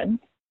decisions.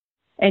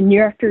 And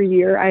year after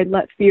year, I'd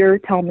let fear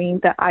tell me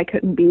that I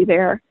couldn't be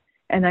there.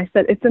 And I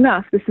said, it's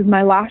enough. This is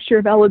my last year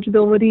of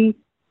eligibility.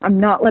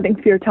 I'm not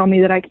letting fear tell me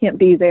that I can't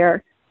be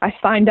there. I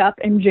signed up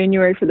in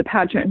January for the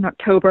pageant in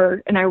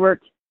October, and I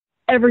worked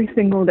every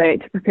single day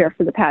to prepare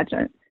for the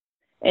pageant.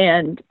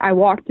 And I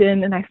walked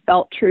in and I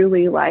felt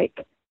truly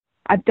like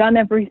I've done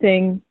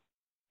everything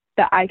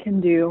that I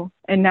can do.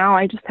 And now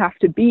I just have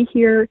to be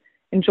here,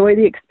 enjoy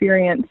the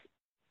experience,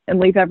 and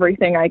leave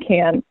everything I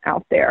can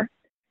out there.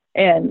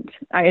 And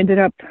I ended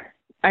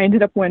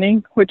up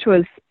winning, which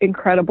was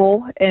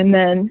incredible. And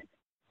then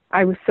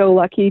I was so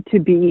lucky to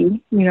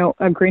be,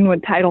 a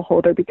Greenwood title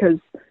holder because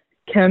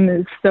Kim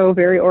is so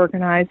very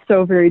organized,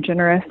 so very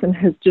generous, and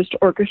has just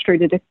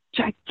orchestrated a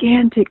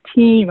gigantic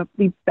team of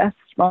the best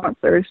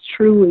sponsors,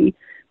 truly,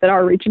 that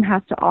our region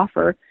has to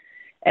offer.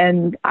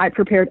 And I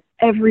prepared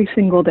every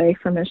single day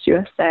for Miss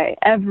USA.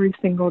 Every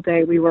single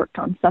day we worked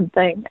on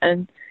something.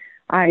 And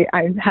I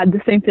had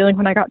the same feeling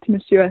when I got to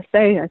Miss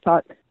USA. I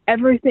thought,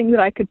 everything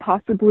that I could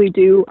possibly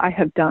do, I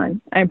have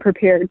done. I'm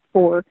prepared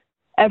for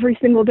every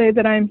single day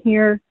that I'm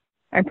here.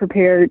 I'm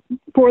prepared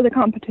for the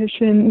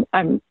competition.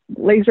 I'm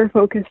laser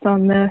focused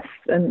on this.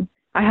 And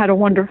I had a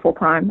wonderful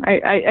time.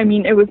 I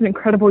mean, it was an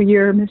incredible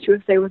year. Miss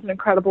USA was an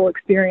incredible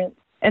experience.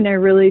 And I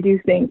really do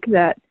think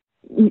that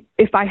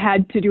if I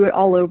had to do it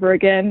all over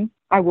again,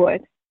 I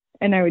would.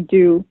 And I would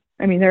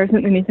there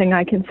isn't anything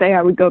I can say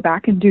I would go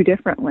back and do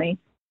differently.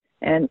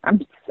 And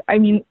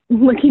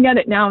looking at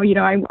it now,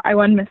 I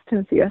won Miss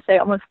Tennessee USA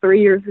almost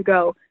 3 years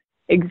ago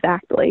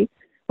exactly,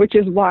 which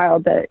is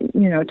wild that,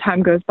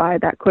 time goes by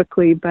that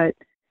quickly, but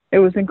it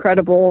was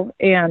incredible.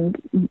 And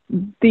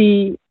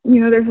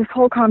there's this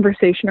whole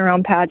conversation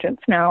around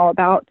pageants now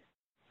about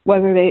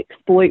whether they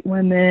exploit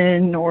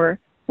women or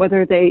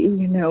whether they,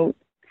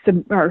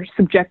 are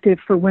subjective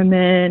for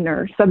women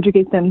or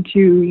subjugate them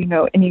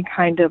to, any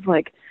kind of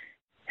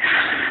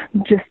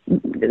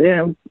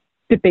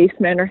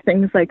debasement or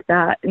things like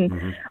that.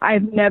 And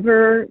I've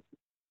never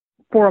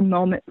for a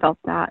moment felt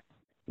that.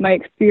 My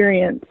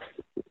experience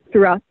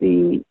throughout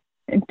the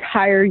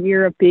entire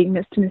year of being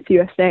Miss Tennessee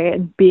USA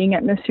and being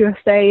at Miss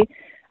USA,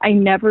 I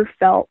never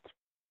felt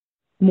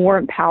more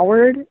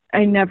empowered.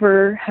 I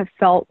never have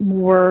felt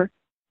more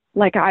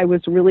like I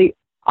was really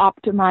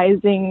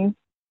optimizing,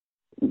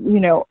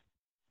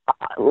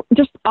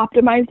 just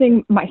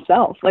optimizing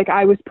myself. Like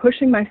I was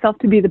pushing myself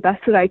to be the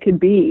best that I could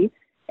be.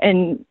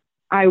 And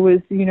I was,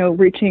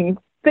 reaching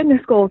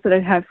fitness goals that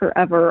I'd had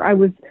forever. I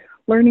was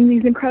learning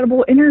these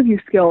incredible interview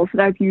skills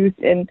that I've used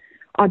in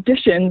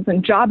auditions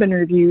and job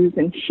interviews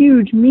and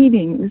huge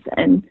meetings.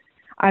 And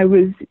I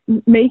was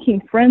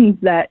making friends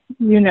that,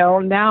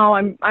 now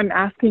I'm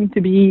asking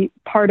to be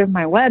part of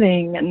my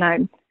wedding, and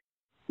I'm,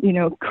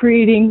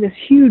 creating this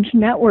huge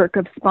network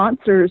of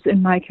sponsors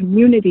in my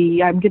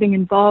community. I'm getting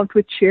involved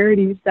with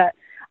charities that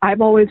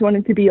I've always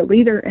wanted to be a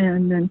leader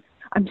in. And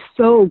I'm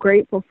so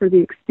grateful for the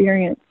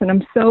experience. And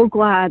I'm so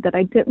glad that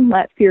I didn't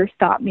let fear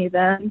stop me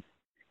then,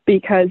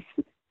 because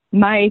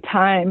my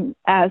time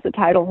as a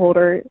title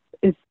holder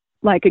is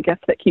like a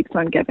gift that keeps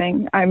on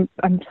giving. I'm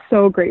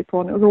so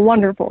grateful, and it was a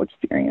wonderful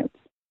experience.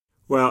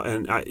 Well,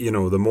 and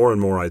the more and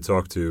more I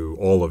talk to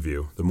all of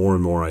you, the more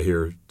and more I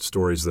hear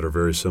stories that are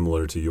very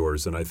similar to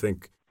yours. And I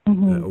think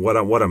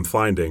what I'm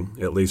finding,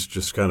 at least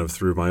just kind of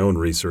through my own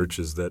research,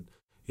 is that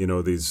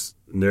these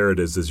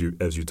narratives, as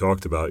you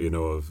talked about,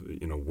 of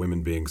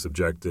women being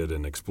subjected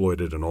and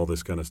exploited and all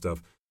this kind of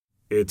stuff.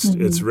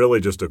 It's really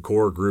just a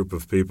core group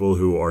of people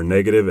who are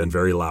negative and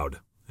very loud,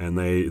 and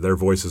their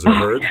voices are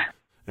heard.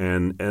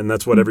 And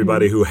that's what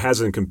everybody who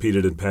hasn't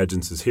competed in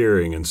pageants is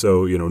hearing. And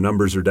so,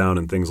 numbers are down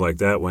and things like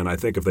that. When I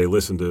think if they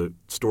listen to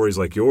stories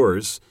like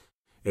yours,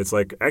 it's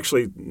like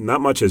actually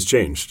not much has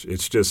changed.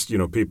 It's just,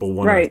 people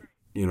want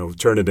to,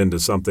 turn it into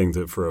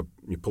something for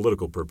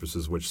political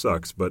purposes, which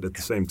sucks. But at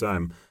the same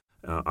time,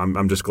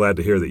 I'm just glad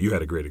to hear that you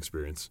had a great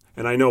experience.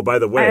 And I know, by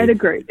the way, I had a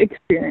great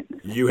experience.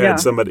 You had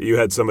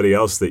somebody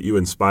else that you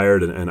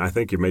inspired, and I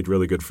think you made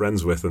really good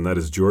friends with, and that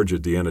is Georgia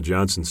Deanna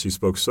Johnson. She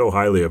spoke so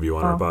highly of you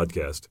on our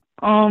podcast.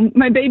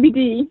 My baby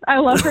D. I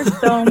love her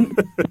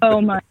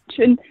so much.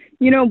 And,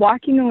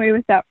 walking away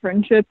with that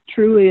friendship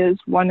truly is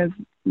one of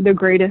the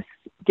greatest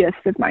gifts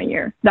of my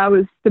year. That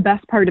was the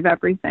best part of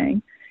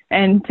everything.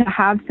 And to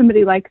have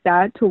somebody like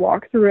that to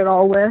walk through it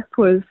all with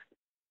was,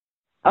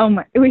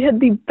 we had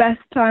the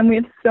best time. We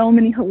had so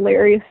many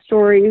hilarious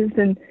stories,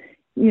 and,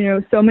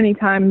 so many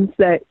times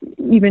that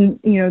even,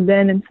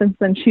 then and since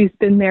then, she's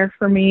been there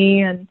for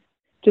me, and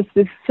just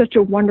is such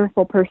a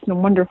wonderful person, a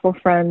wonderful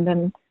friend.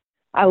 And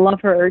I love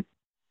her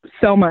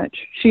so much.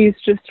 She's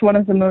just one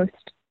of the most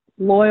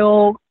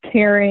loyal,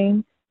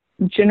 caring,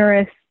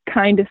 generous,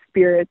 kind of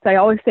spirits. I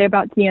always say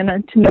about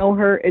Deanna, to know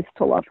her is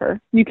to love her.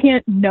 You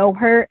can't know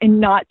her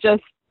and not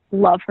just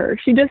love her.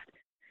 She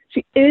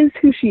is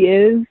who she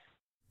is.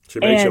 She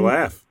makes you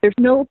laugh.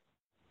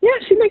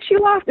 She makes you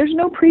laugh. There's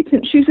no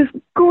pretense. She's this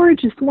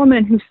gorgeous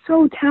woman who's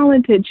so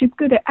talented. She's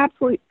good at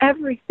absolutely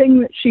everything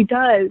that she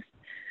does.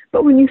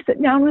 But when you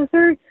sit down with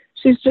her,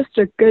 she's just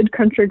a good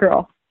country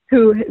girl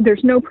who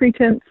there's no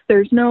pretense.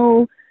 There's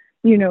no,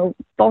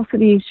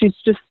 falsity. She's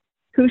just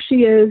who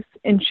she is,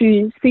 and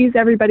she sees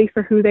everybody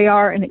for who they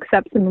are and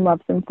accepts them and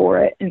loves them for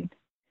it. And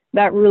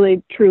that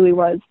really, truly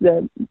was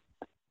the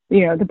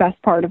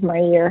best part of my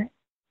year.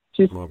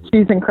 She's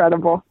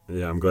incredible.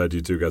 Yeah, I'm glad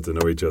you two got to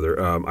know each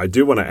other. I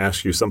do want to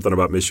ask you something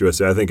about Miss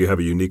USA. I think you have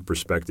a unique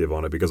perspective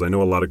on it, because I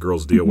know a lot of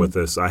girls deal with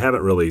this. I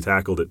haven't really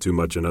tackled it too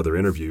much in other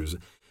interviews,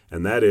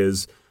 and that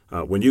is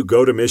when you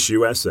go to Miss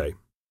USA,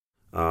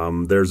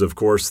 there's, of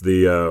course,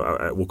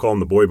 the we'll call them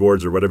the boy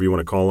boards or whatever you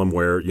want to call them,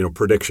 where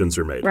predictions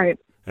are made. Right.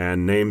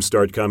 And names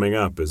start coming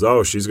up as,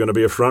 she's going to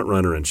be a front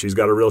runner and she's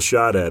got a real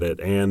shot at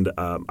it. And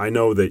I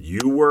know that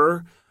you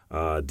were.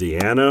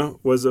 Deanna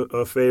was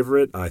a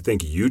favorite. I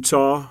think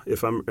Utah,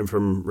 if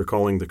I'm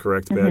recalling the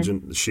correct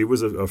pageant, she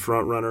was a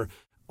front runner.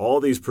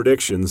 All these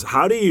predictions,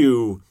 how do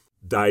you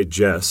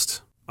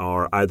digest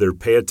or either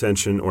pay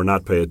attention or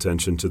not pay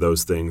attention to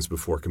those things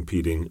before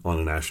competing on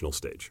a national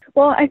stage?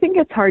 Well, I think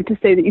it's hard to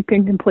say that you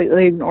can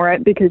completely ignore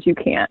it, because you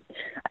can't.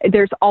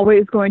 There's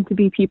always going to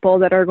be people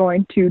that are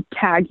going to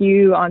tag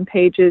you on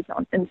pages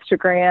on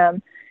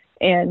Instagram,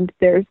 and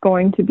there's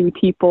going to be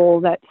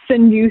people that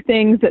send you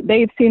things that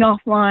they've seen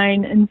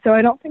offline. And so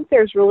I don't think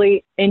there's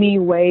really any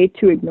way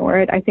to ignore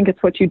it. I think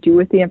it's what you do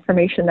with the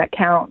information that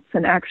counts.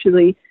 And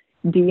actually,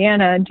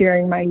 Deanna,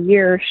 during my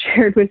year,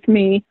 shared with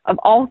me, of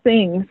all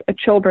things, a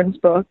children's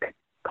book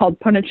called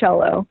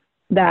Ponicello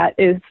that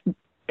is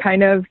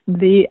kind of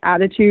the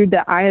attitude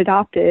that I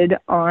adopted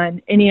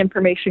on any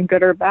information,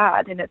 good or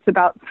bad. And it's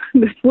about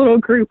this little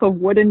group of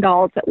wooden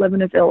dolls that live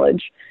in a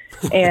village.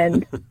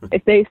 And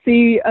if they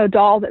see a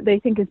doll that they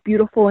think is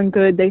beautiful and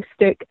good, they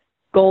stick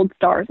gold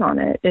stars on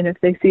it. And if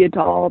they see a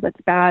doll that's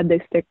bad, they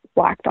stick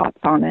black dots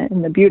on it.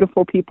 And the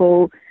beautiful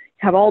people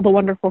have all the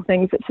wonderful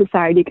things that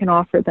society can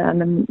offer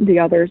them, and the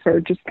others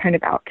are just kind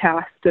of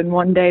outcast. And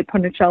one day,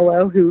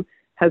 Ponicello, who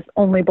has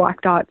only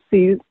black dots,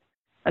 sees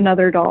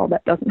another doll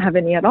that doesn't have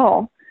any at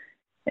all,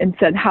 and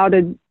said, how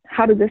did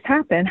this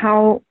happen?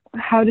 How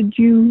did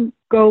you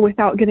go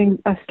without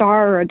getting a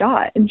star or a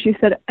dot? And she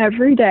said,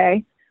 every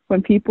day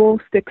when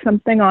people stick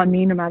something on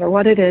me, no matter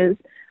what it is,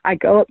 I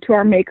go up to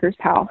our maker's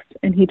house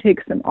and he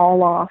takes them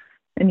all off,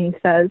 and he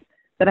says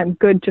that I'm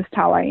good just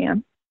how I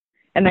am.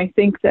 And I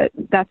think that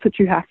that's what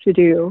you have to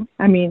do.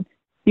 I mean,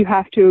 you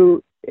have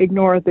to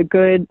ignore the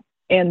good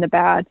and the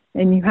bad,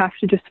 and you have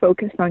to just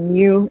focus on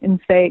you and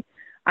say,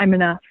 I'm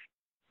enough.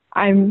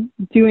 I'm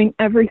doing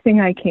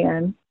everything I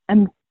can.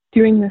 I'm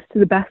doing this to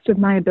the best of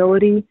my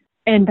ability,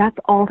 and that's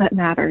all that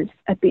matters.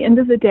 At the end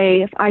of the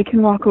day, if I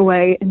can walk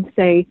away and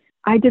say,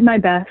 I did my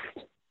best,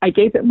 I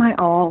gave it my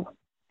all,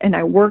 and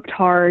I worked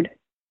hard,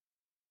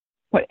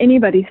 what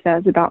anybody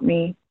says about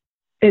me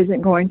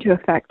isn't going to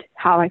affect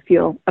how I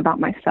feel about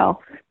myself.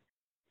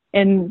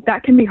 And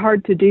that can be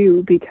hard to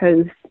do,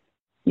 because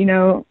you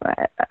know,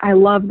 I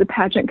love the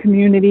pageant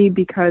community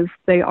because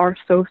they are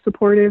so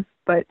supportive,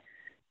 but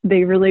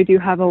they really do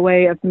have a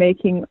way of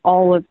making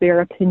all of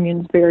their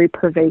opinions very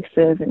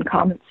pervasive in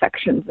comment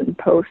sections and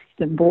posts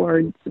and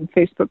boards and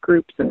Facebook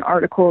groups and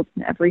articles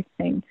and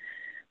everything.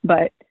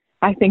 But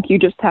I think you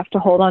just have to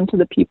hold on to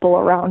the people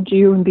around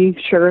you and be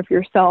sure of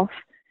yourself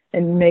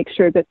and make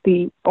sure that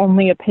the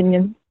only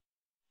opinion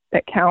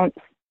that counts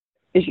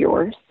is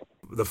yours.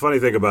 The funny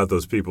thing about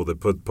those people that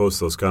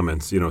post those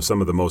comments, you know, some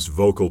of the most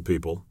vocal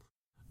people,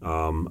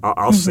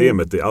 I'll see them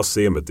at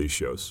these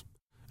shows.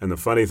 And the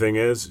funny thing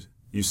is,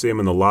 you see them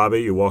in the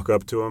lobby, you walk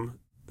up to them,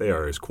 they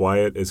are as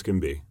quiet as can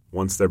be.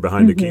 Once they're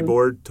behind a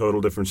keyboard,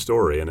 total different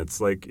story. And it's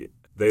like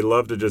they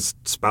love to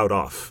just spout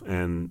off.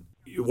 And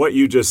what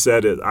you just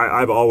said,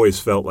 I've always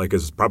felt like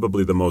is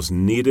probably the most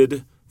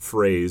needed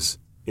phrase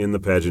in the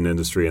pageant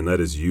industry, and that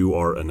is "you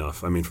are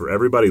enough." I mean, for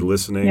everybody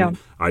listening,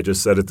 I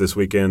just said it this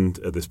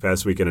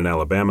past weekend in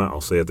Alabama.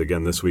 I'll say it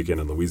again this weekend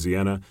in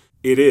Louisiana.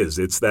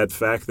 It's that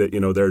fact that,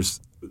 you know,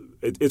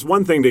 it's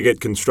one thing to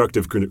get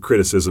constructive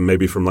criticism,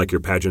 maybe from like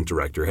your pageant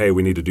director. Hey,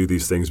 we need to do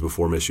these things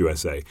before Miss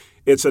USA.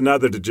 It's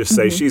another to just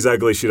say, she's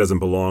ugly, she doesn't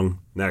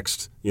belong,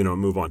 next, you know,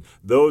 move on.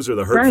 Those are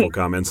the hurtful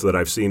comments that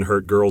I've seen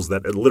hurt girls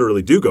that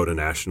literally do go to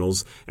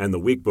nationals, and the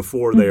week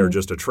before they are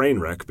just a train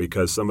wreck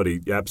because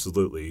somebody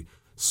absolutely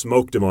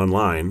smoked them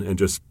online and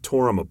just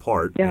tore them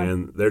apart,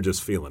 and they're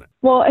just feeling it.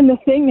 Well, and the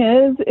thing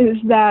is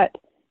that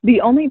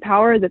the only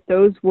power that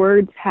those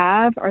words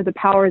have are the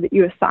power that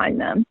you assign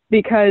them.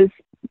 Because,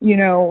 you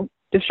know,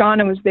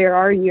 Deshauna was there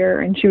our year,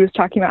 and she was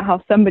talking about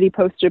how somebody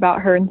posted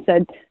about her and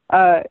said,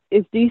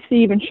 is DC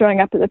even showing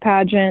up at the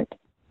pageant?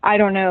 I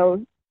don't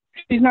know.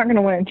 She's not going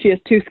to win. She has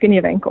too skinny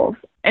of ankles.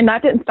 And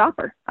that didn't stop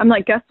her. I'm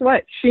like, guess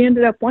what? She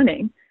ended up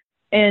winning.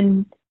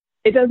 And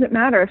it doesn't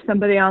matter if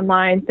somebody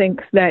online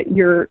thinks that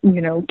you're,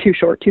 you know, too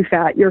short, too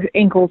fat, your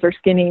ankles are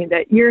skinny,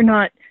 that you're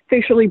not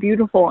facially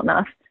beautiful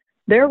enough.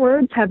 Their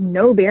words have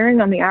no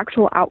bearing on the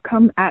actual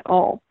outcome at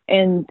all.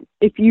 And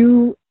if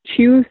you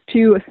choose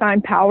to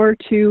assign power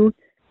to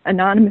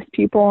anonymous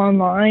people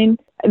online,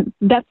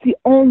 that's the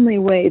only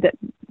way that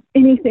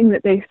anything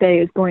that they say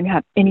is going to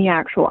have any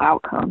actual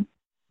outcome,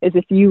 is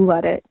if you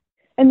let it.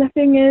 And the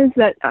thing is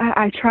that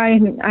I try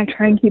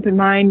and keep in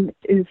mind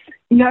is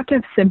you have to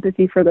have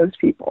sympathy for those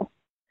people,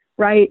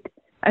 right?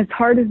 As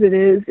hard as it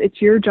is,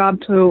 it's your job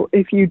to,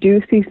 if you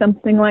do see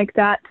something like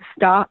that, to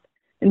stop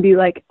and be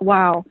like,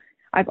 wow,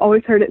 I've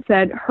always heard it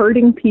said,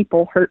 hurting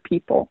people hurt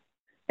people.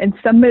 And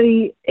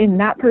somebody in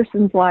that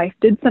person's life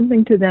did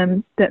something to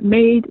them that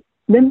made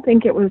them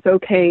think it was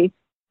okay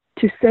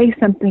to say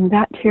something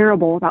that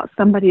terrible about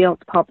somebody else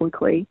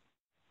publicly.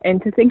 And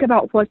to think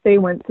about what they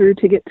went through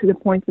to get to the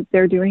point that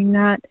they're doing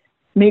that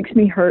makes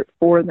me hurt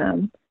for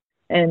them.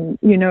 And,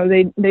 you know,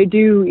 they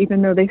do,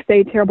 even though they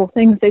say terrible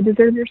things, they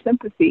deserve your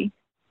sympathy.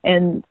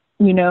 And,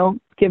 you know,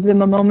 give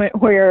them a moment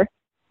where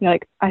you're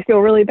like, I feel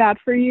really bad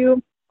for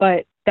you,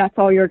 but that's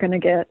all you're going to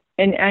get.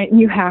 And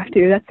you have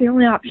to. That's the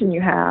only option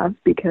you have,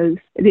 because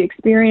the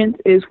experience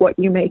is what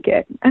you make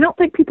it. I don't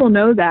think people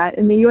know that.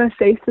 In the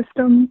USA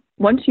system,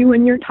 once you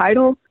win your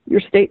title,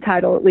 your state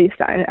title at least,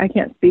 I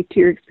can't speak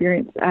to your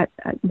experience at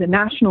the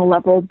national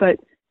level, but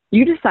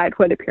you decide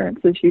what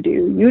appearances you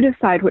do. You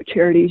decide what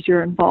charities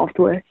you're involved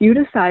with. You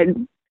decide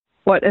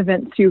what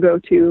events you go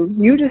to.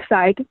 You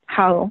decide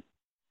how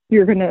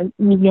you're going to,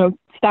 you know,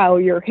 style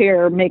your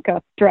hair,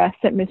 makeup, dress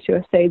at Miss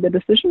USA. The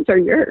decisions are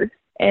yours.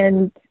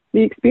 And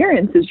the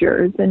experience is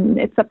yours, and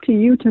it's up to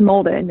you to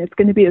mold it, and it's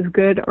going to be as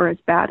good or as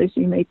bad as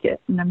you make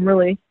it. And I'm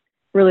really,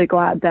 really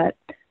glad that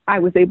I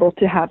was able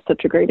to have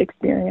such a great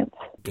experience.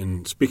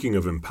 And speaking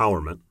of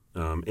empowerment,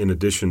 in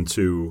addition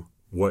to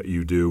what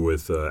you do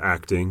with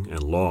acting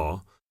and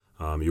law,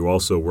 you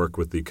also work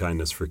with the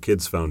Kindness for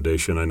Kids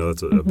Foundation. I know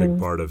that's a big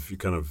part of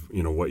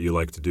what you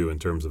like to do in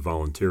terms of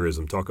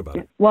volunteerism. Talk about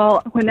it.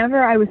 Well,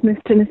 whenever I was Miss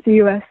Tennessee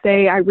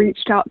USA, I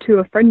reached out to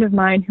a friend of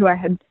mine who I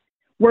had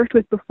worked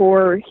with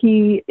before.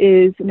 He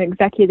is an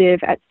executive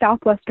at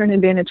Southwestern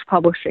Advantage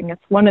Publishing.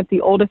 It's one of the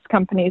oldest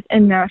companies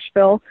in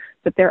Nashville,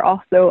 but they're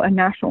also a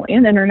national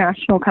and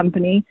international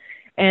company.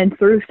 And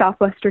through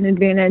Southwestern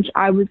Advantage,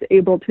 I was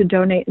able to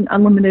donate an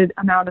unlimited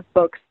amount of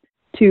books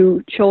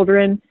to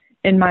children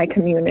in my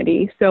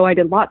community. So I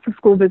did lots of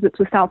school visits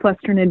with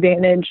Southwestern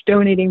Advantage,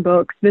 donating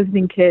books,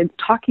 visiting kids,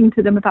 talking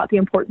to them about the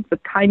importance of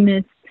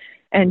kindness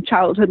and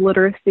childhood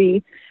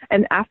literacy.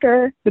 And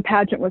after the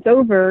pageant was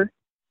over,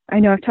 I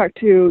know I've talked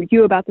to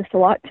you about this a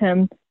lot,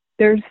 Tim,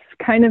 there's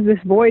kind of this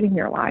void in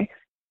your life.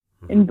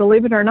 And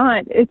believe it or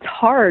not, it's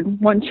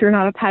hard once you're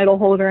not a title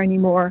holder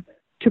anymore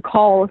to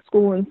call a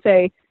school and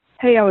say,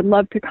 hey, I would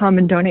love to come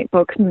and donate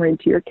books and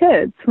read to your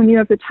kids. When you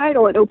have the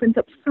title, it opens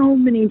up so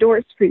many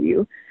doors for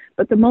you.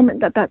 But the moment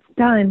that that's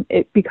done,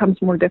 it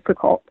becomes more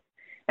difficult.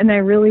 And I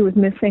really was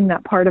missing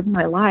that part of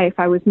my life.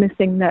 I was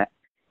missing that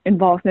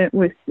involvement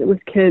with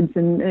kids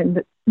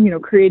and you know,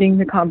 creating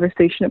the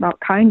conversation about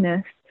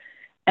kindness.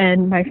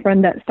 And my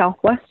friend at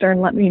Southwestern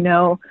let me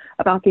know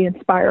about the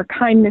Inspire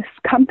Kindness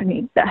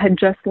company that had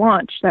just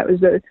launched. That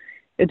was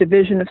a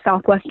division of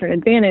Southwestern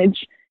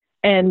Advantage.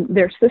 and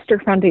their sister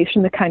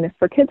foundation, the Kindness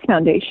for Kids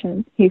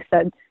Foundation. He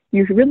said,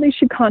 you really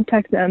should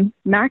contact them.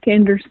 Mac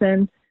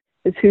Anderson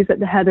is who's at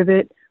the head of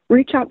it.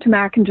 Reach out to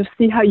Mac and just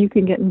see how you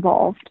can get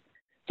involved.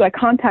 So I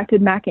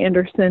contacted Mac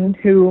Anderson,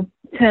 who,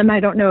 Tim, I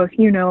don't know if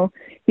you know,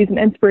 he's an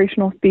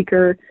inspirational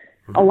speaker.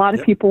 A lot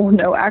of people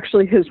know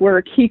actually his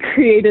work. He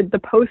created the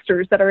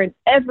posters that are in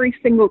every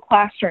single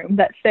classroom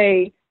that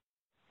say,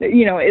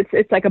 you know,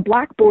 it's like a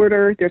black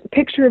border. There's a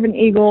picture of an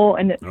eagle,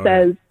 and it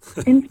says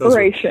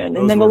inspiration.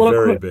 those and then were the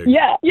little very big.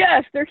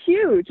 Yes, they're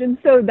huge. And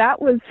so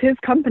that was his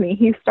company.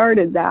 He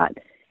started that.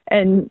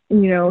 And,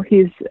 you know,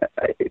 he's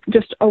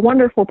just a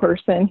wonderful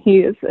person. He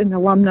is an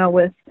alumna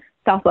with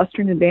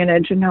Southwestern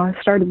Advantage, and now I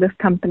started this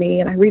company.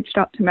 And I reached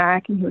out to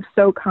Mac, and he was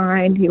so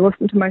kind. He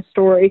listened to my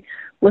story,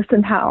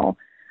 listened how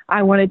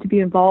I wanted to be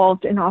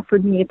involved, and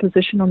offered me a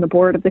position on the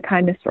board of the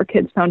Kindness for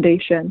Kids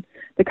Foundation.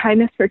 The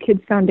Kindness for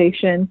Kids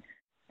Foundation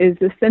is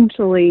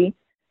essentially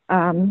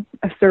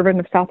a servant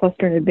of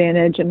Southwestern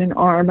Advantage and an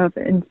arm of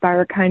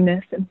Inspire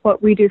Kindness. And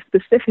what we do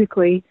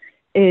specifically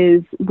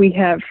is we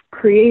have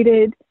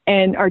created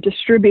and are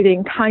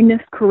distributing kindness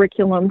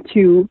curriculum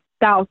to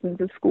thousands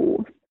of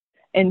schools.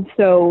 And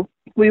so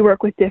we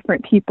work with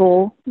different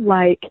people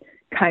like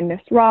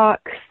Kindness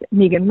Rocks,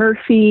 Megan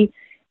Murphy,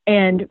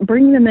 and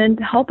bring them in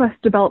to help us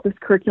develop this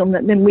curriculum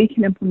that then we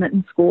can implement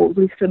in schools.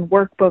 We send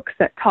workbooks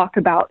that talk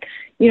about,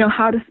 you know,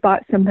 how to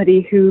spot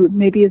somebody who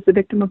maybe is the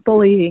victim of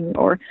bullying,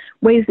 or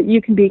ways that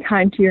you can be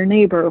kind to your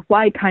neighbor,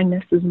 why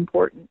kindness is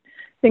important,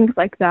 things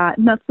like that.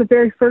 And that's the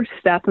very first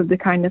step of the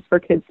Kindness for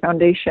Kids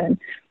Foundation.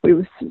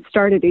 We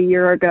started a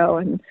year ago,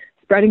 and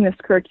spreading this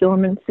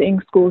curriculum and seeing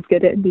schools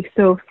get it and be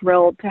so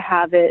thrilled to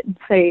have it and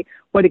say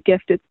what a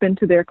gift it's been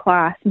to their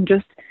class, and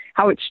just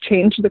how it's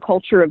changed the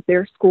culture of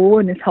their school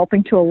and is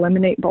helping to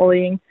eliminate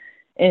bullying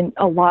in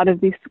a lot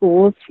of these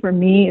schools, for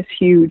me is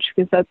huge,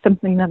 because that's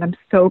something that I'm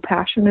so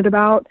passionate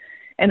about.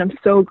 And I'm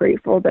so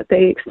grateful that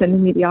they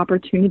extended me the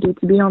opportunity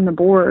to be on the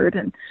board,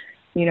 and,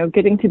 you know,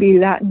 getting to be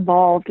that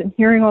involved and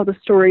hearing all the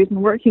stories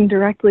and working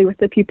directly with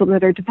the people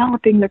that are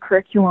developing the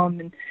curriculum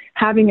and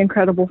having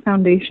incredible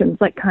foundations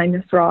like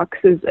Kindness Rocks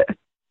is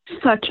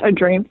such a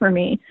dream for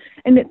me.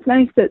 And it's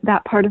nice that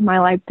that part of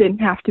my life didn't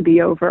have to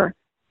be over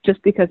just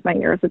because my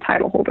year as a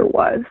title holder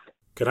was.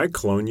 Can I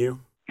clone you?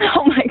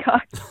 Oh my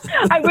God.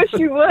 I wish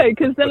you would,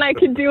 because then I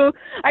could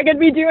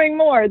be doing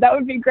more. That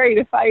would be great.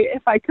 If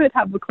I could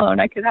have a clone,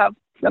 I could have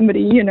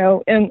somebody, you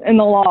know, in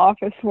the law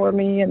office for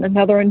me, and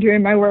another one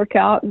doing my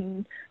workout,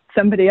 and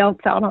somebody else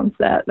out on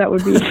set. That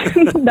would be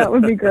that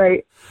would be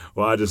great.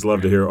 Well, I just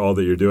love to hear all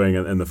that you're doing.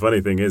 And the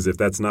funny thing is, if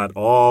that's not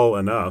all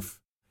enough,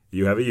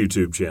 you have a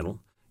YouTube channel.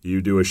 You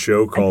do a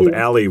show called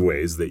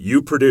Alleyways that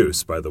you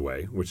produce, by the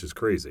way, which is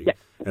crazy. Yeah.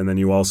 And then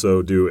you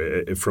also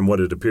do, from what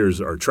it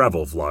appears, are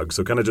travel vlogs.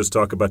 So kind of just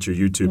talk about your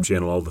YouTube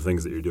channel, all the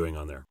things that you're doing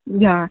on there.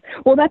 Yeah.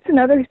 Well, that's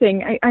another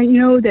thing. I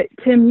know that,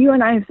 Tim, you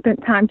and I have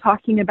spent time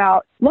talking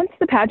about, once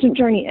the pageant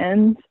journey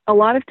ends, a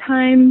lot of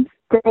times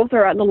girls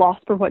are at the loss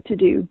for what to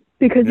do,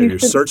 because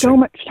you've spent so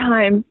much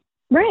time.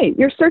 Right.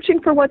 You're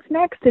searching for what's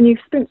next, and you've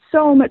spent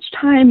so much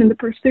time in the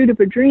pursuit of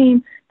a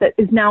dream that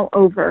is now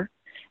over.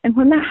 And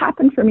when that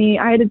happened for me,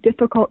 I had a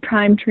difficult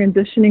time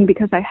transitioning,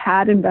 because I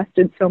had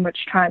invested so much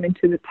time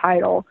into the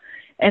title,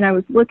 and I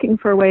was looking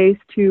for ways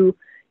to,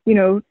 you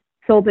know,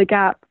 fill the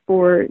gap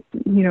for,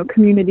 you know,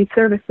 community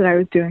service that I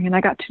was doing. And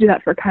I got to do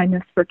that for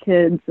Kindness for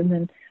Kids. And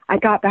then I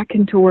got back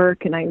into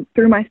work, and I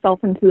threw myself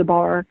into the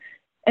bar.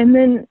 And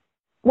then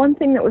one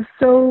thing that was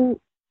so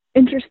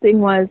interesting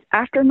was,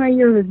 after my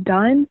year was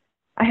done,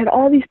 I had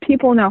all these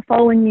people now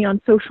following me on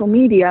social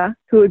media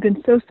who had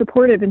been so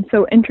supportive and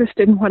so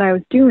interested in what I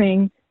was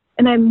doing.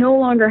 And I no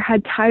longer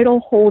had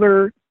title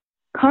holder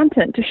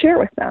content to share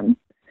with them.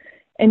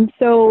 And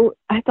so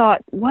I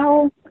thought,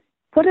 well,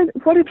 what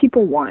do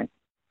people want?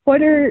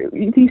 What are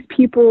these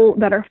people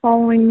that are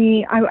following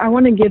me? I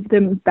want to give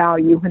them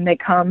value when they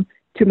come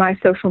to my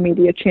social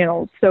media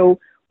channels. So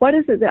what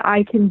is it that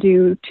I can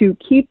do to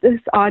keep this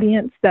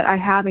audience that I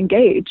have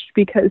engaged?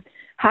 Because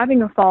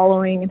having a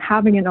following and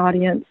having an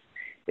audience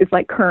is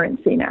like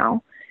currency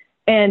now.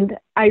 And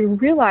I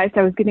realized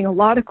I was getting a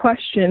lot of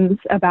questions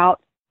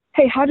about,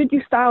 hey, how did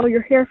you style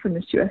your hair for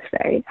Miss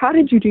USA? How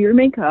did you do your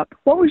makeup?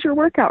 What was your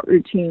workout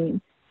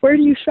routine? Where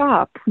do you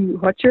shop?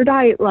 What's your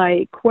diet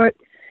like? What,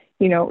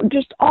 you know,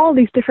 just all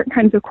these different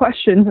kinds of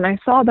questions. And I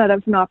saw that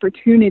as an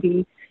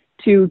opportunity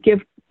to give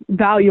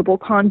valuable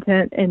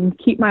content and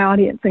keep my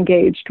audience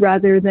engaged,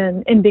 rather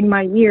than ending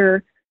my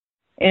year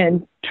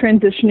and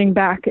transitioning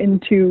back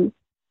into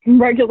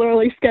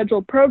regularly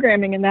scheduled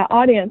programming and that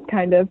audience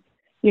kind of,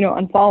 you know,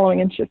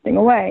 unfollowing and shifting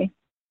away.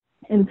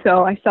 And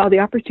so I saw the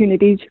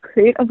opportunity to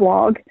create a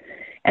vlog,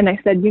 and I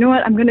said, you know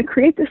what, I'm going to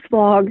create this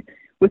vlog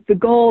with the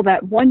goal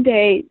that one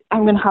day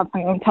I'm going to have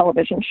my own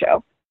television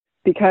show,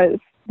 because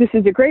this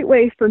is a great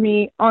way for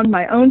me, on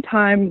my own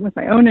time, with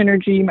my own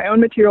energy, my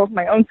own materials,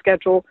 my own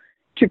schedule,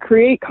 to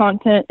create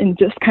content and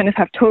just kind of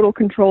have total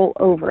control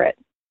over it.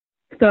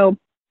 So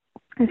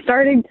I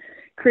started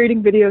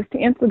creating videos to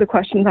answer the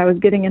questions I was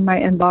getting in my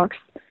inbox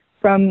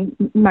from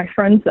my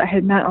friends that I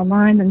had met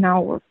online and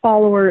now were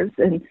followers,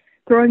 and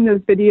throwing those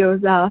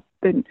videos up,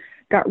 and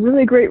got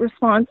really great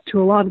response to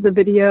a lot of the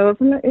videos.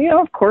 And,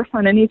 of course,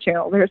 on any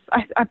channel,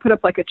 I put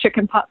up like a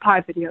chicken pot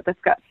pie video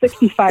that's got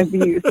 65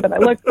 views. But I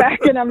look back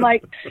and I'm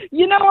like,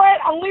 you know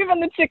what? I'm leaving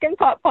the chicken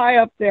pot pie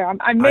up there.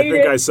 I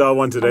think I saw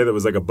one today that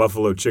was like a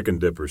buffalo chicken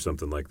dip or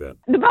something like that.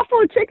 The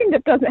buffalo chicken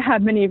dip doesn't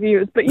have many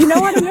views, but you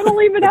know what? I'm going to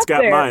leave it up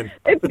there.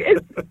 It's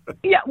got mine.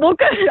 Yeah, well,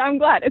 good. I'm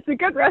glad. It's a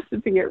good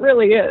recipe. It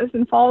really is,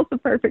 and fall's the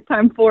perfect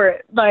time for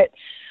it. But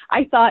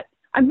I thought,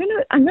 I'm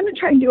gonna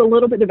try and do a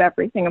little bit of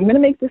everything. I'm gonna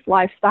make this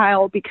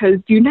lifestyle because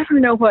you never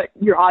know what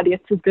your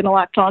audience is gonna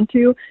latch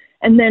onto.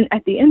 And then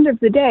at the end of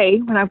the day,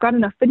 when I've got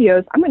enough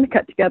videos, I'm gonna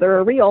cut together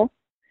a reel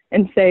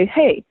and say,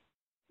 hey,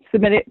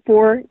 submit it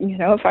for,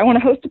 if I want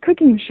to host a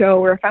cooking show,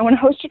 or if I want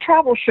to host a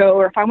travel show,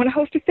 or if I want to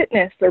host a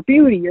fitness or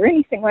beauty or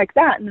anything like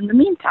that. And in the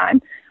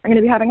meantime, I'm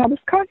gonna be having all this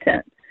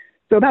content.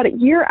 So about a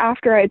year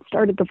after I had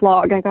started the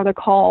vlog, I got a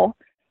call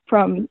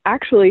from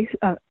actually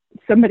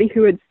somebody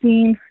who had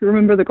seen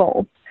Remember the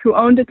Goal, who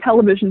owned a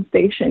television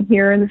station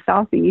here in the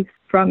Southeast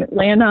from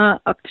Atlanta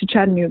up to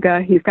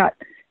Chattanooga. He's got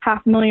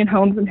 500,000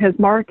 homes in his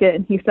market.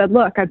 And he said,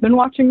 look, I've been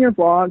watching your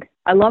vlog.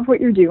 I love what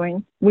you're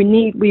doing.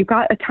 We've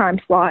got a time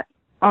slot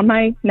on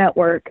my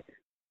network.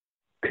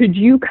 Could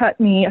you cut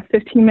me a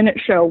 15-minute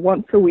show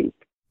once a week?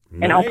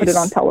 And I'll put it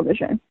on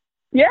television.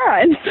 Yeah.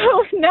 And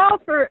so now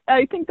for,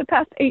 I think, the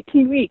past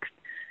 18 weeks,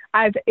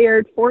 I've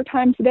aired 4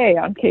 times a day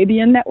on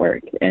KBN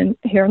Network and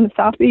here in the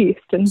Southeast.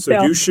 And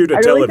so you shoot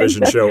a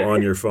television show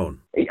on your phone?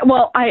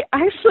 Well, I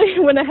actually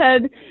went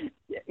ahead.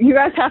 You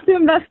guys have to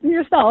invest in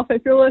yourself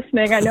if you're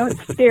listening. I know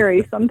it's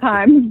scary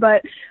sometimes,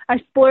 but I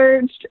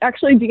splurged.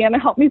 Actually,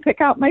 Deanna helped me pick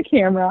out my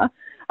camera.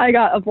 I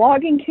got a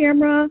vlogging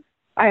camera.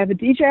 I have a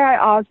DJI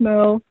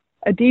Osmo,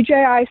 a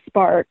DJI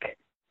Spark,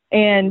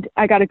 and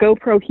I got a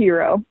GoPro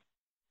Hero.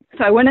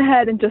 So I went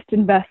ahead and just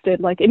invested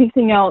like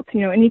anything else.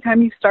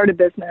 Anytime you start a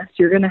business,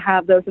 you're going to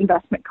have those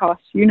investment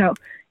costs.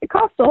 It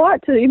costs a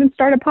lot to even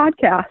start a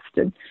podcast,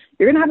 and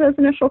you're going to have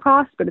those initial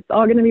costs, but it's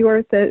all going to be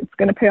worth it. It's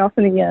going to pay off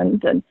in the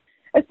end. And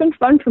it's been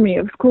fun for me.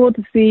 It was cool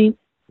to see,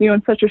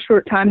 in such a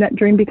short time, that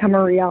dream become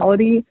a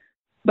reality.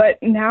 But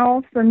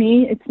now for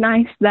me, it's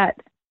nice that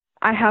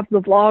I have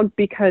the vlog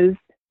because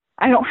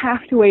I don't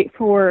have to wait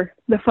for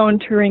the phone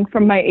to ring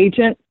from my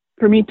agent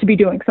for me to be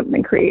doing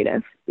something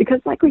creative.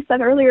 Because like we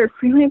said earlier,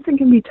 freelancing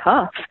can be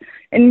tough,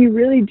 and you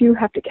really do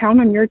have to count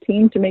on your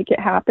team to make it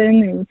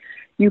happen, and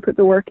you put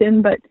the work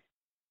in. But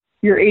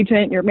your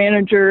agent, your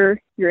manager,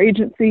 your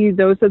agency,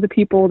 those are the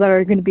people that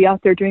are going to be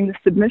out there doing the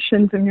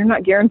submissions, and you're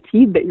not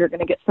guaranteed that you're going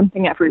to get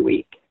something every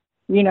week.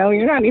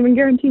 You're not even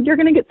guaranteed you're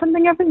going to get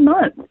something every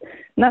month. And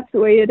that's the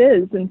way it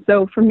is. And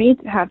so for me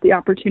to have the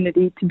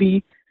opportunity to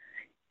be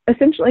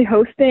essentially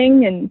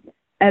hosting and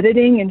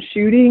editing and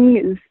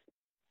shooting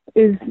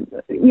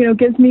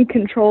gives me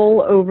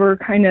control over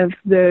kind of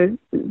the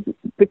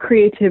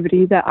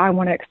creativity that I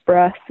want to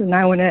express and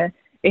I want to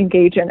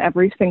engage in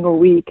every single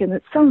week. And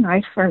it's so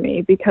nice for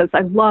me because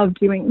I love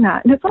doing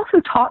that. And it's also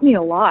taught me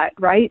a lot,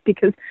 right?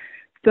 Because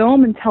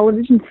film and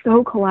television is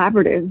so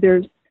collaborative.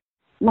 There's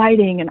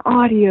lighting and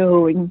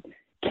audio and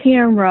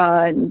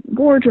camera and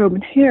wardrobe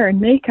and hair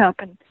and makeup,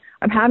 and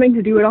I'm having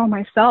to do it all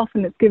myself,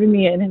 and it's given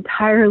me an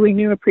entirely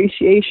new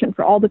appreciation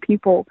for all the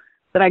people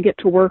that I get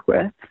to work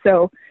with.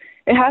 So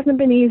it hasn't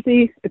been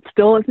easy. It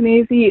still isn't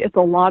easy. It's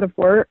a lot of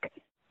work,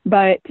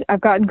 but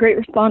I've gotten great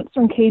response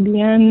from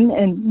KBN,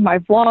 and my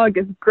vlog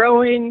is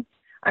growing.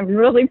 I'm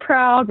really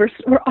proud.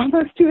 We're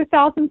almost to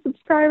 1,000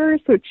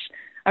 subscribers, which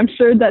I'm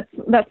sure that's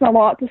not a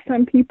lot to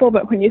some people,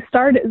 but when you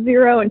start at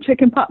 0 and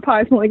chicken pot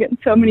pie is only getting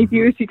so many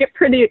views, you get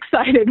pretty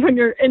excited when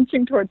you're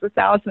inching towards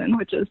 1,000,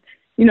 which is,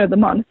 the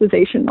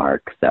monetization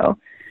mark. So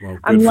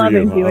I'm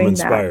loving doing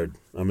that.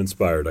 I'm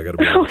inspired. I got to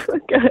be honest.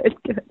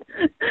 Good.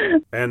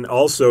 And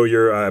also,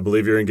 I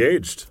believe you're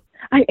engaged.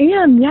 I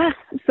am, yes.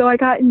 So I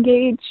got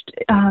engaged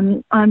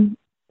on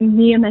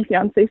me and my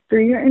fiance's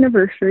 3-year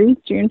anniversary,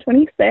 June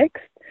 26th.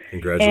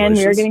 Congratulations. And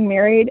we are getting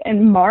married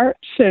in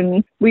March,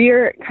 and we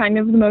are kind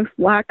of the most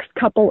lax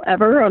couple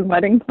ever on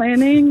wedding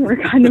planning. We're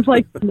kind of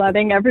like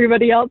letting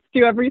everybody else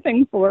do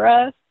everything for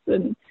us.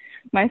 And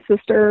my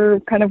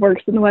sister kind of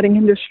works in the wedding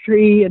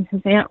industry, and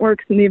his aunt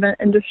works in the event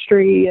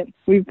industry. And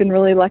we've been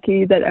really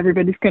lucky that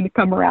everybody's going to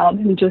come around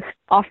and just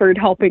offered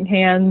helping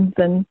hands.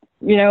 And,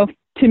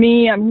 to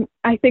me,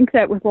 I think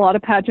that with a lot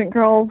of pageant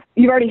girls,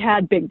 you've already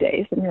had big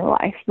days in your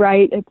life,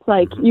 right? It's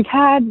like you've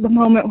had the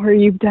moment where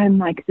you've done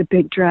like the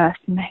big dress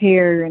and the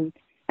hair and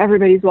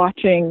everybody's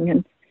watching.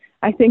 And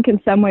I think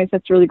in some ways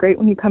that's really great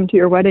when you come to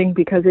your wedding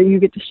because you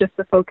get to shift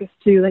the focus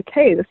to like,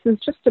 hey, this is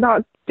just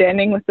about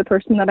standing with the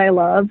person that I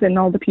love and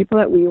all the people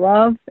that we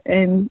love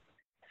and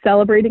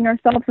celebrating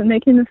ourselves and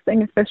making this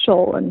thing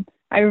official. And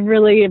I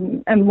really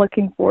am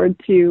looking forward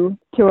to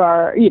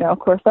our, of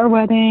course, our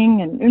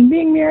wedding and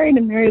being married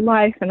and married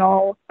life and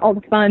all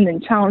the fun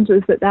and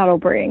challenges that'll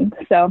bring.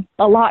 So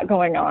a lot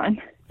going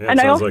on. Yeah, and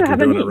I also like have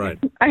you're doing it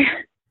right.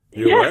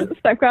 Yes,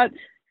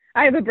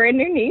 I have a brand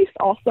new niece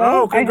also.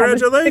 Oh,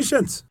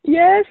 congratulations.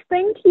 Yes,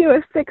 thank you.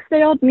 A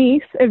 6-day-old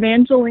niece,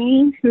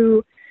 Evangeline,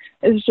 who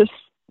is just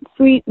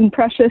sweet and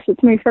precious.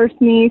 It's my first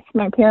niece,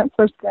 my parents'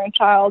 first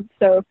grandchild.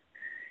 So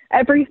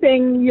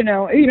everything, you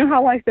know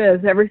how life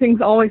is.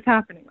 Everything's always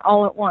happening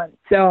all at once.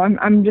 So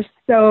I'm just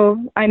so,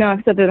 I know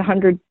I've said it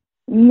 100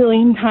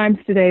 million times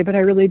today, but I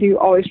really do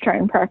always try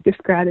and practice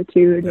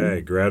gratitude.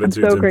 Hey, gratitude's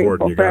I'm so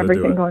important. You for got to do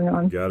everything it. going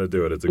on. You got to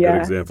do it. It's a good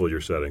example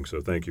you're setting.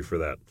 So thank you for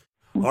that.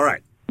 All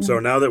right. So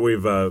now that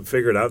we've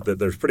figured out that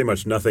there's pretty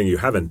much nothing you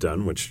haven't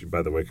done, which,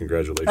 by the way,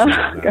 congratulations on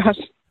that. Gosh.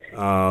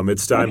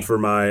 It's time for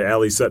my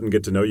Allie Sutton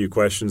Get to Know You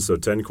questions. So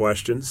 10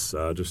 questions.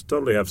 Just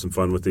totally have some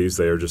fun with these.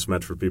 They are just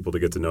meant for people to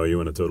get to know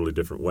you in a totally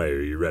different way.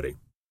 Are you ready?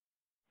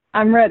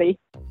 I'm ready.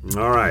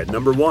 All right.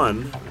 Number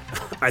 1.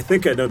 I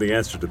think I know the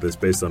answer to this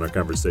based on our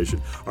conversation.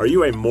 Are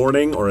you a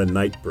morning or a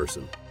night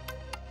person?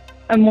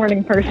 A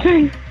morning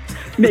person.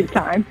 Big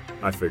time.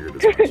 I figured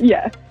as much.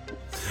 Yeah.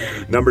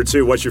 Number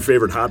 2. What's your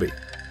favorite hobby?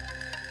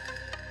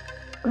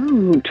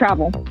 Ooh,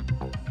 travel.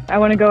 I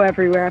want to go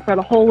everywhere. I've got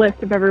a whole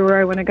list of everywhere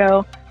I want to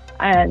go,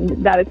 and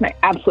that is my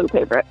absolute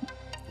favorite.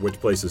 Which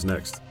place is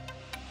next?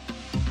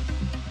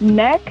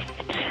 Next,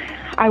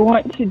 I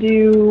want to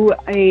do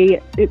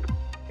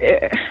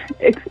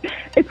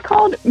it's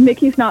called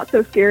Mickey's Not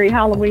So Scary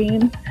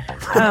Halloween.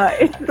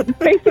 It's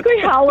basically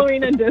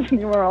Halloween in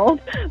Disney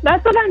World.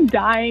 That's what I'm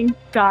dying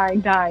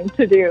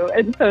to do,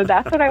 and so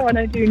that's what I want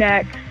to do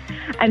next.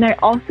 And I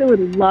also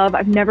would love,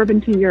 I've never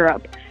been to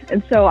Europe,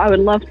 and so I would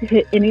love to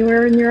hit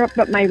anywhere in Europe,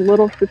 but my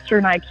little sister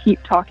and I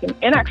keep talking,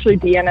 and actually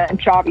Deanna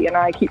and Chavi and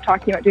I keep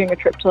talking about doing a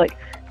trip to, like,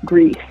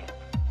 Greece.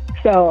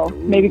 So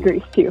maybe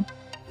Greece, too.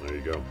 There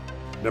you go.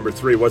 Number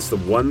 3, what's the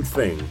one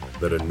thing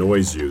that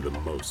annoys you the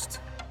most?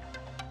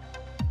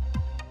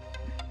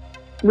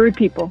 Rude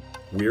people.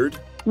 Weird?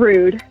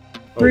 Rude.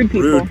 Oh, rude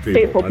people. Rude people.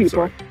 Hateful people.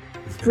 Sorry.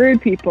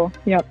 Rude people.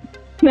 Yep.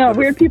 No,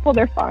 weird people,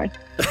 they're fine.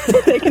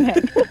 They can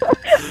hang.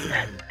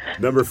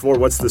 Number 4,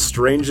 what's the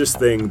strangest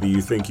thing that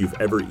you think you've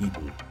ever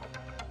eaten?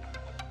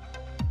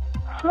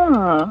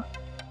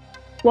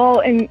 Well,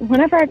 and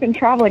whenever I've been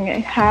traveling, I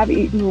have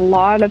eaten a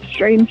lot of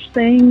strange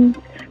things.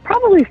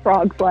 Probably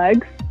frog's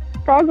legs.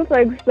 Frog's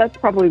legs, that's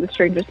probably the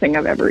strangest thing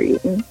I've ever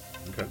eaten.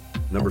 Okay.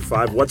 Number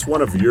 5, what's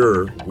one of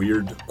your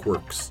weird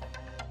quirks?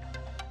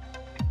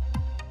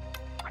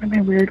 What are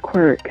my weird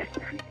quirks?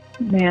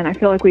 Man, I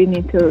feel like we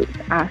need to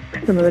ask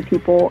some of the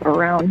people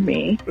around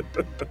me.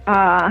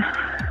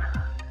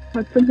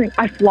 What's something?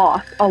 I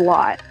floss a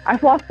lot. I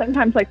floss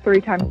sometimes like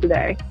 3 times a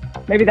day.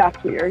 Maybe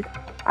that's weird.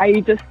 I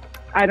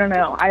don't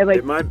know.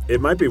 It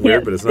might be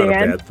weird, but it's not a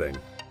bad thing.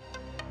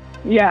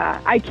 Yeah,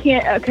 I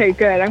can't. Okay,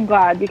 good. I'm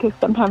glad, because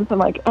sometimes I'm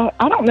like,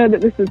 I don't know that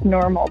this is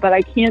normal, but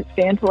I can't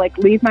stand to, like,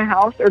 leave my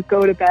house or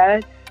go to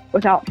bed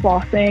without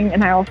flossing.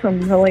 And I also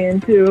am really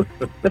into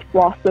the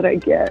floss that I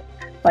get.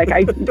 Like,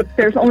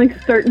 there's only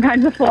certain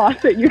kinds of floss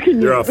that you can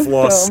use. You're a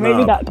floss snob.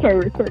 Maybe that's my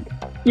research.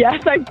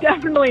 Yes, I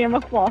definitely am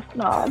a floss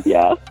snob.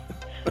 Yes.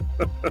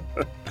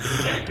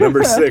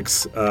 Number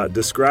 6,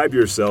 describe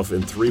yourself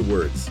in 3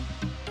 words.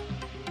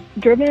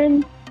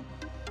 Driven,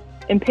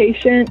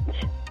 impatient,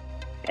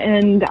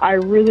 and I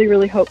really,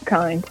 really hope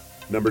kind.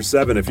 Number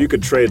 7, if you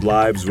could trade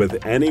lives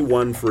with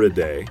anyone for a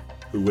day,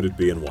 who would it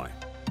be and why?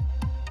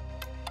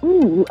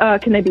 Ooh,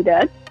 can they be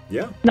dead?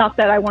 Yeah. Not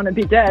that I want to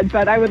be dead,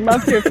 but I would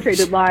love to have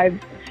traded lives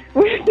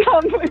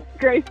with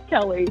Grace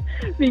Kelly,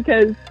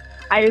 because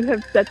I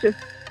have such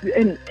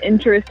an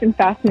interest and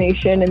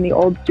fascination in the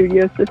old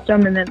studio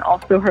system, and then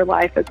also her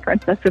life as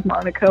Princess of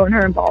Monaco and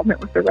her involvement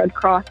with the Red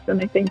Cross.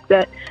 And I think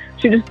that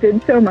she just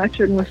did so much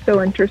and was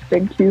so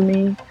interesting to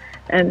me.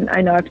 And I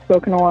know I've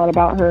spoken a lot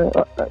about her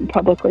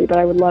publicly, but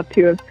I would love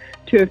to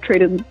have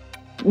traded,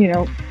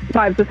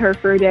 lives with her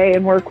for a day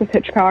and work with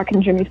Hitchcock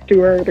and Jimmy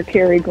Stewart or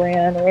Cary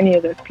Grant or any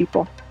of those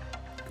people.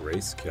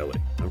 Grace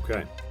Kelly.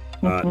 Okay.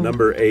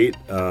 Number 8,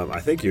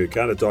 I think you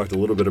kind of talked a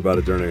little bit about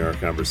it during our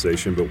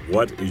conversation, but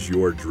what is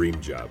your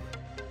dream job?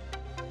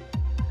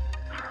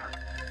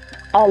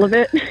 All of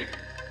it.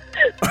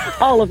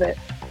 All of it.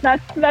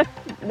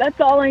 That's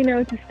all I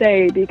know to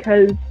say,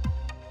 because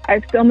I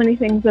have so many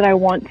things that I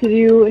want to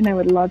do and I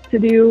would love to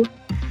do,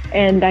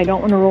 and I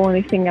don't want to rule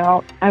anything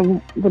out. I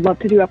would love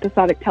to do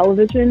episodic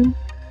television.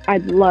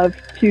 I'd love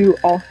to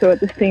also at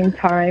the same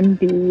time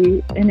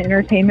be an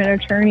entertainment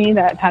attorney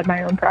that had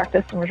my own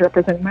practice and was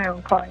representing my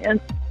own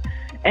clients.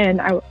 And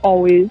I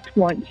always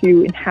want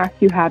to and have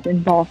to have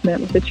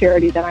involvement with a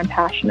charity that I'm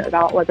passionate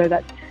about, whether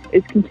that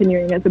is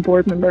continuing as a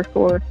board member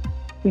for,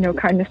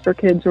 Kindness for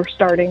Kids, or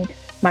starting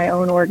my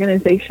own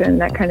organization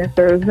that kind of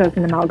serves as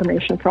an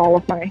amalgamation for all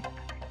of my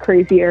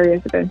crazy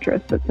areas of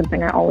interest. That's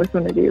something I always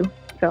want to do.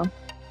 So,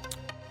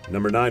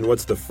 Number 9,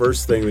 what's the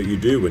first thing that you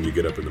do when you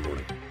get up in the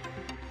morning?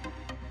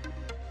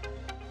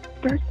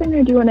 First thing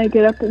I do when I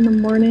get up in the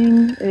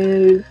morning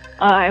is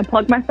I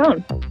unplug my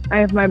phone. I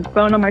have my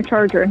phone on my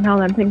charger, and now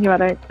that I'm thinking about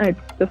it, I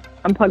just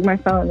unplug my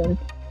phone, and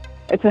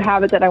it's a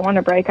habit that I want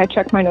to break. I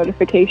check my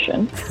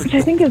notifications, which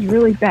I think is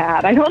really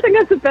bad. I don't think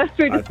that's the best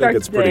way to start the day. I think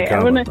it's pretty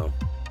common, though.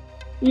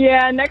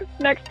 Yeah,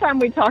 next time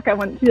we talk, I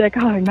want to be like,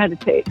 oh, I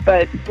meditate.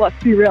 But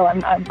let's be real,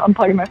 I'm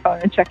unplugging my phone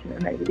and checking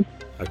the maybe.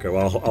 Okay,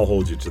 well, I'll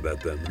hold you to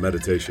that then.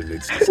 Meditation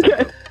needs to step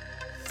up.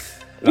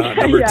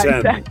 Number 10.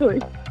 Exactly.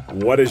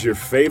 What is your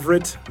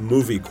favorite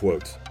movie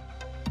quote?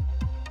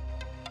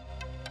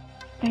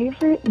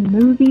 Favorite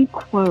movie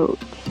quote?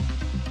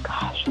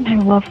 Gosh, I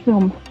love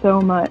film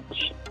so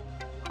much.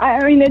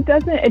 I mean, it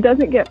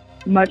doesn't get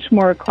much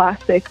more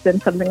classic than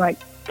something like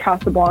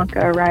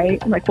Casablanca,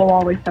 right? Like, we'll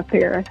always have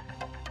Paris.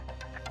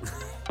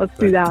 Let's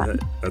do that.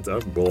 That's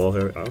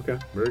okay.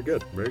 Very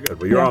good.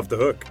 Well, you're off the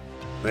hook.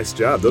 Nice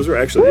job. Those were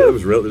actually that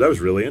was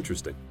really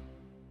interesting.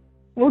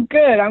 Well,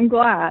 good. I'm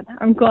glad.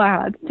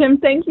 Tim,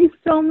 thank you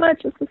so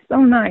much. This was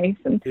so nice.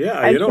 And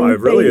I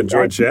really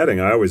enjoyed chatting.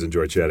 I always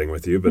enjoy chatting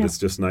with you, but it's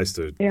just nice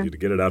to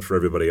get it out for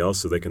everybody else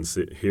so they can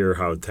hear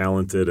how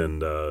talented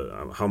and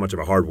how much of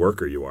a hard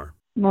worker you are.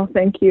 Well,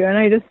 thank you.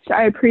 And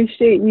I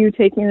appreciate you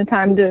taking the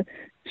time to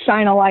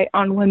shine a light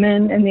on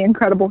women and the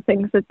incredible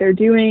things that they're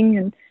doing.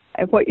 And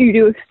what you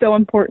do is so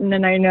important,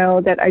 and I know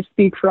that I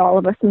speak for all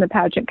of us in the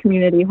pageant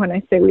community when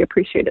I say we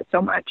appreciate it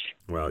so much.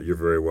 Well, you're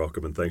very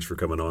welcome, and thanks for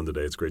coming on today.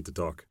 It's great to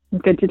talk.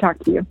 Good to talk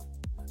to you.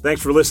 Thanks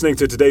for listening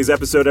to today's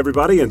episode,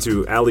 everybody, and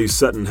to Allie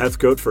Sutton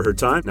Heathcote for her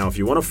time. Now, if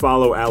you want to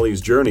follow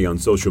Allie's journey on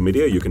social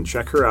media, you can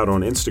check her out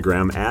on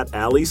Instagram at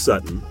Allie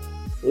Sutton,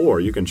 or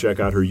you can check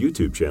out her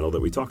YouTube channel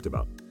that we talked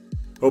about.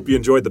 Hope you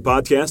enjoyed the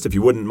podcast. If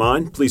you wouldn't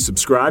mind, please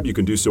subscribe. You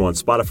can do so on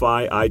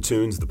Spotify,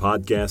 iTunes, the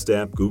podcast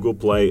app, Google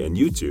Play, and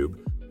YouTube,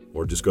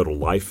 or just go to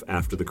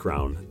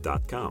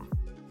lifeafterthecrown.com.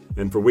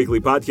 And for weekly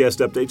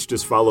podcast updates,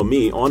 just follow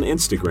me on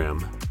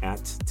Instagram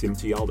at Tim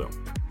Tialdo.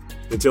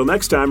 Until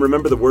next time,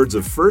 remember the words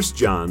of 1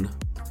 John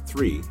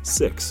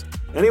 3:6.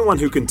 Anyone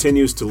who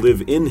continues to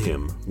live in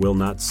him will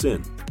not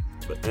sin,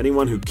 but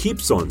anyone who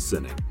keeps on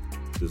sinning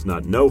does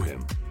not know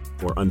him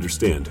or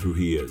understand who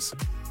he is.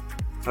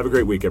 Have a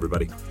great week,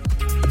 everybody.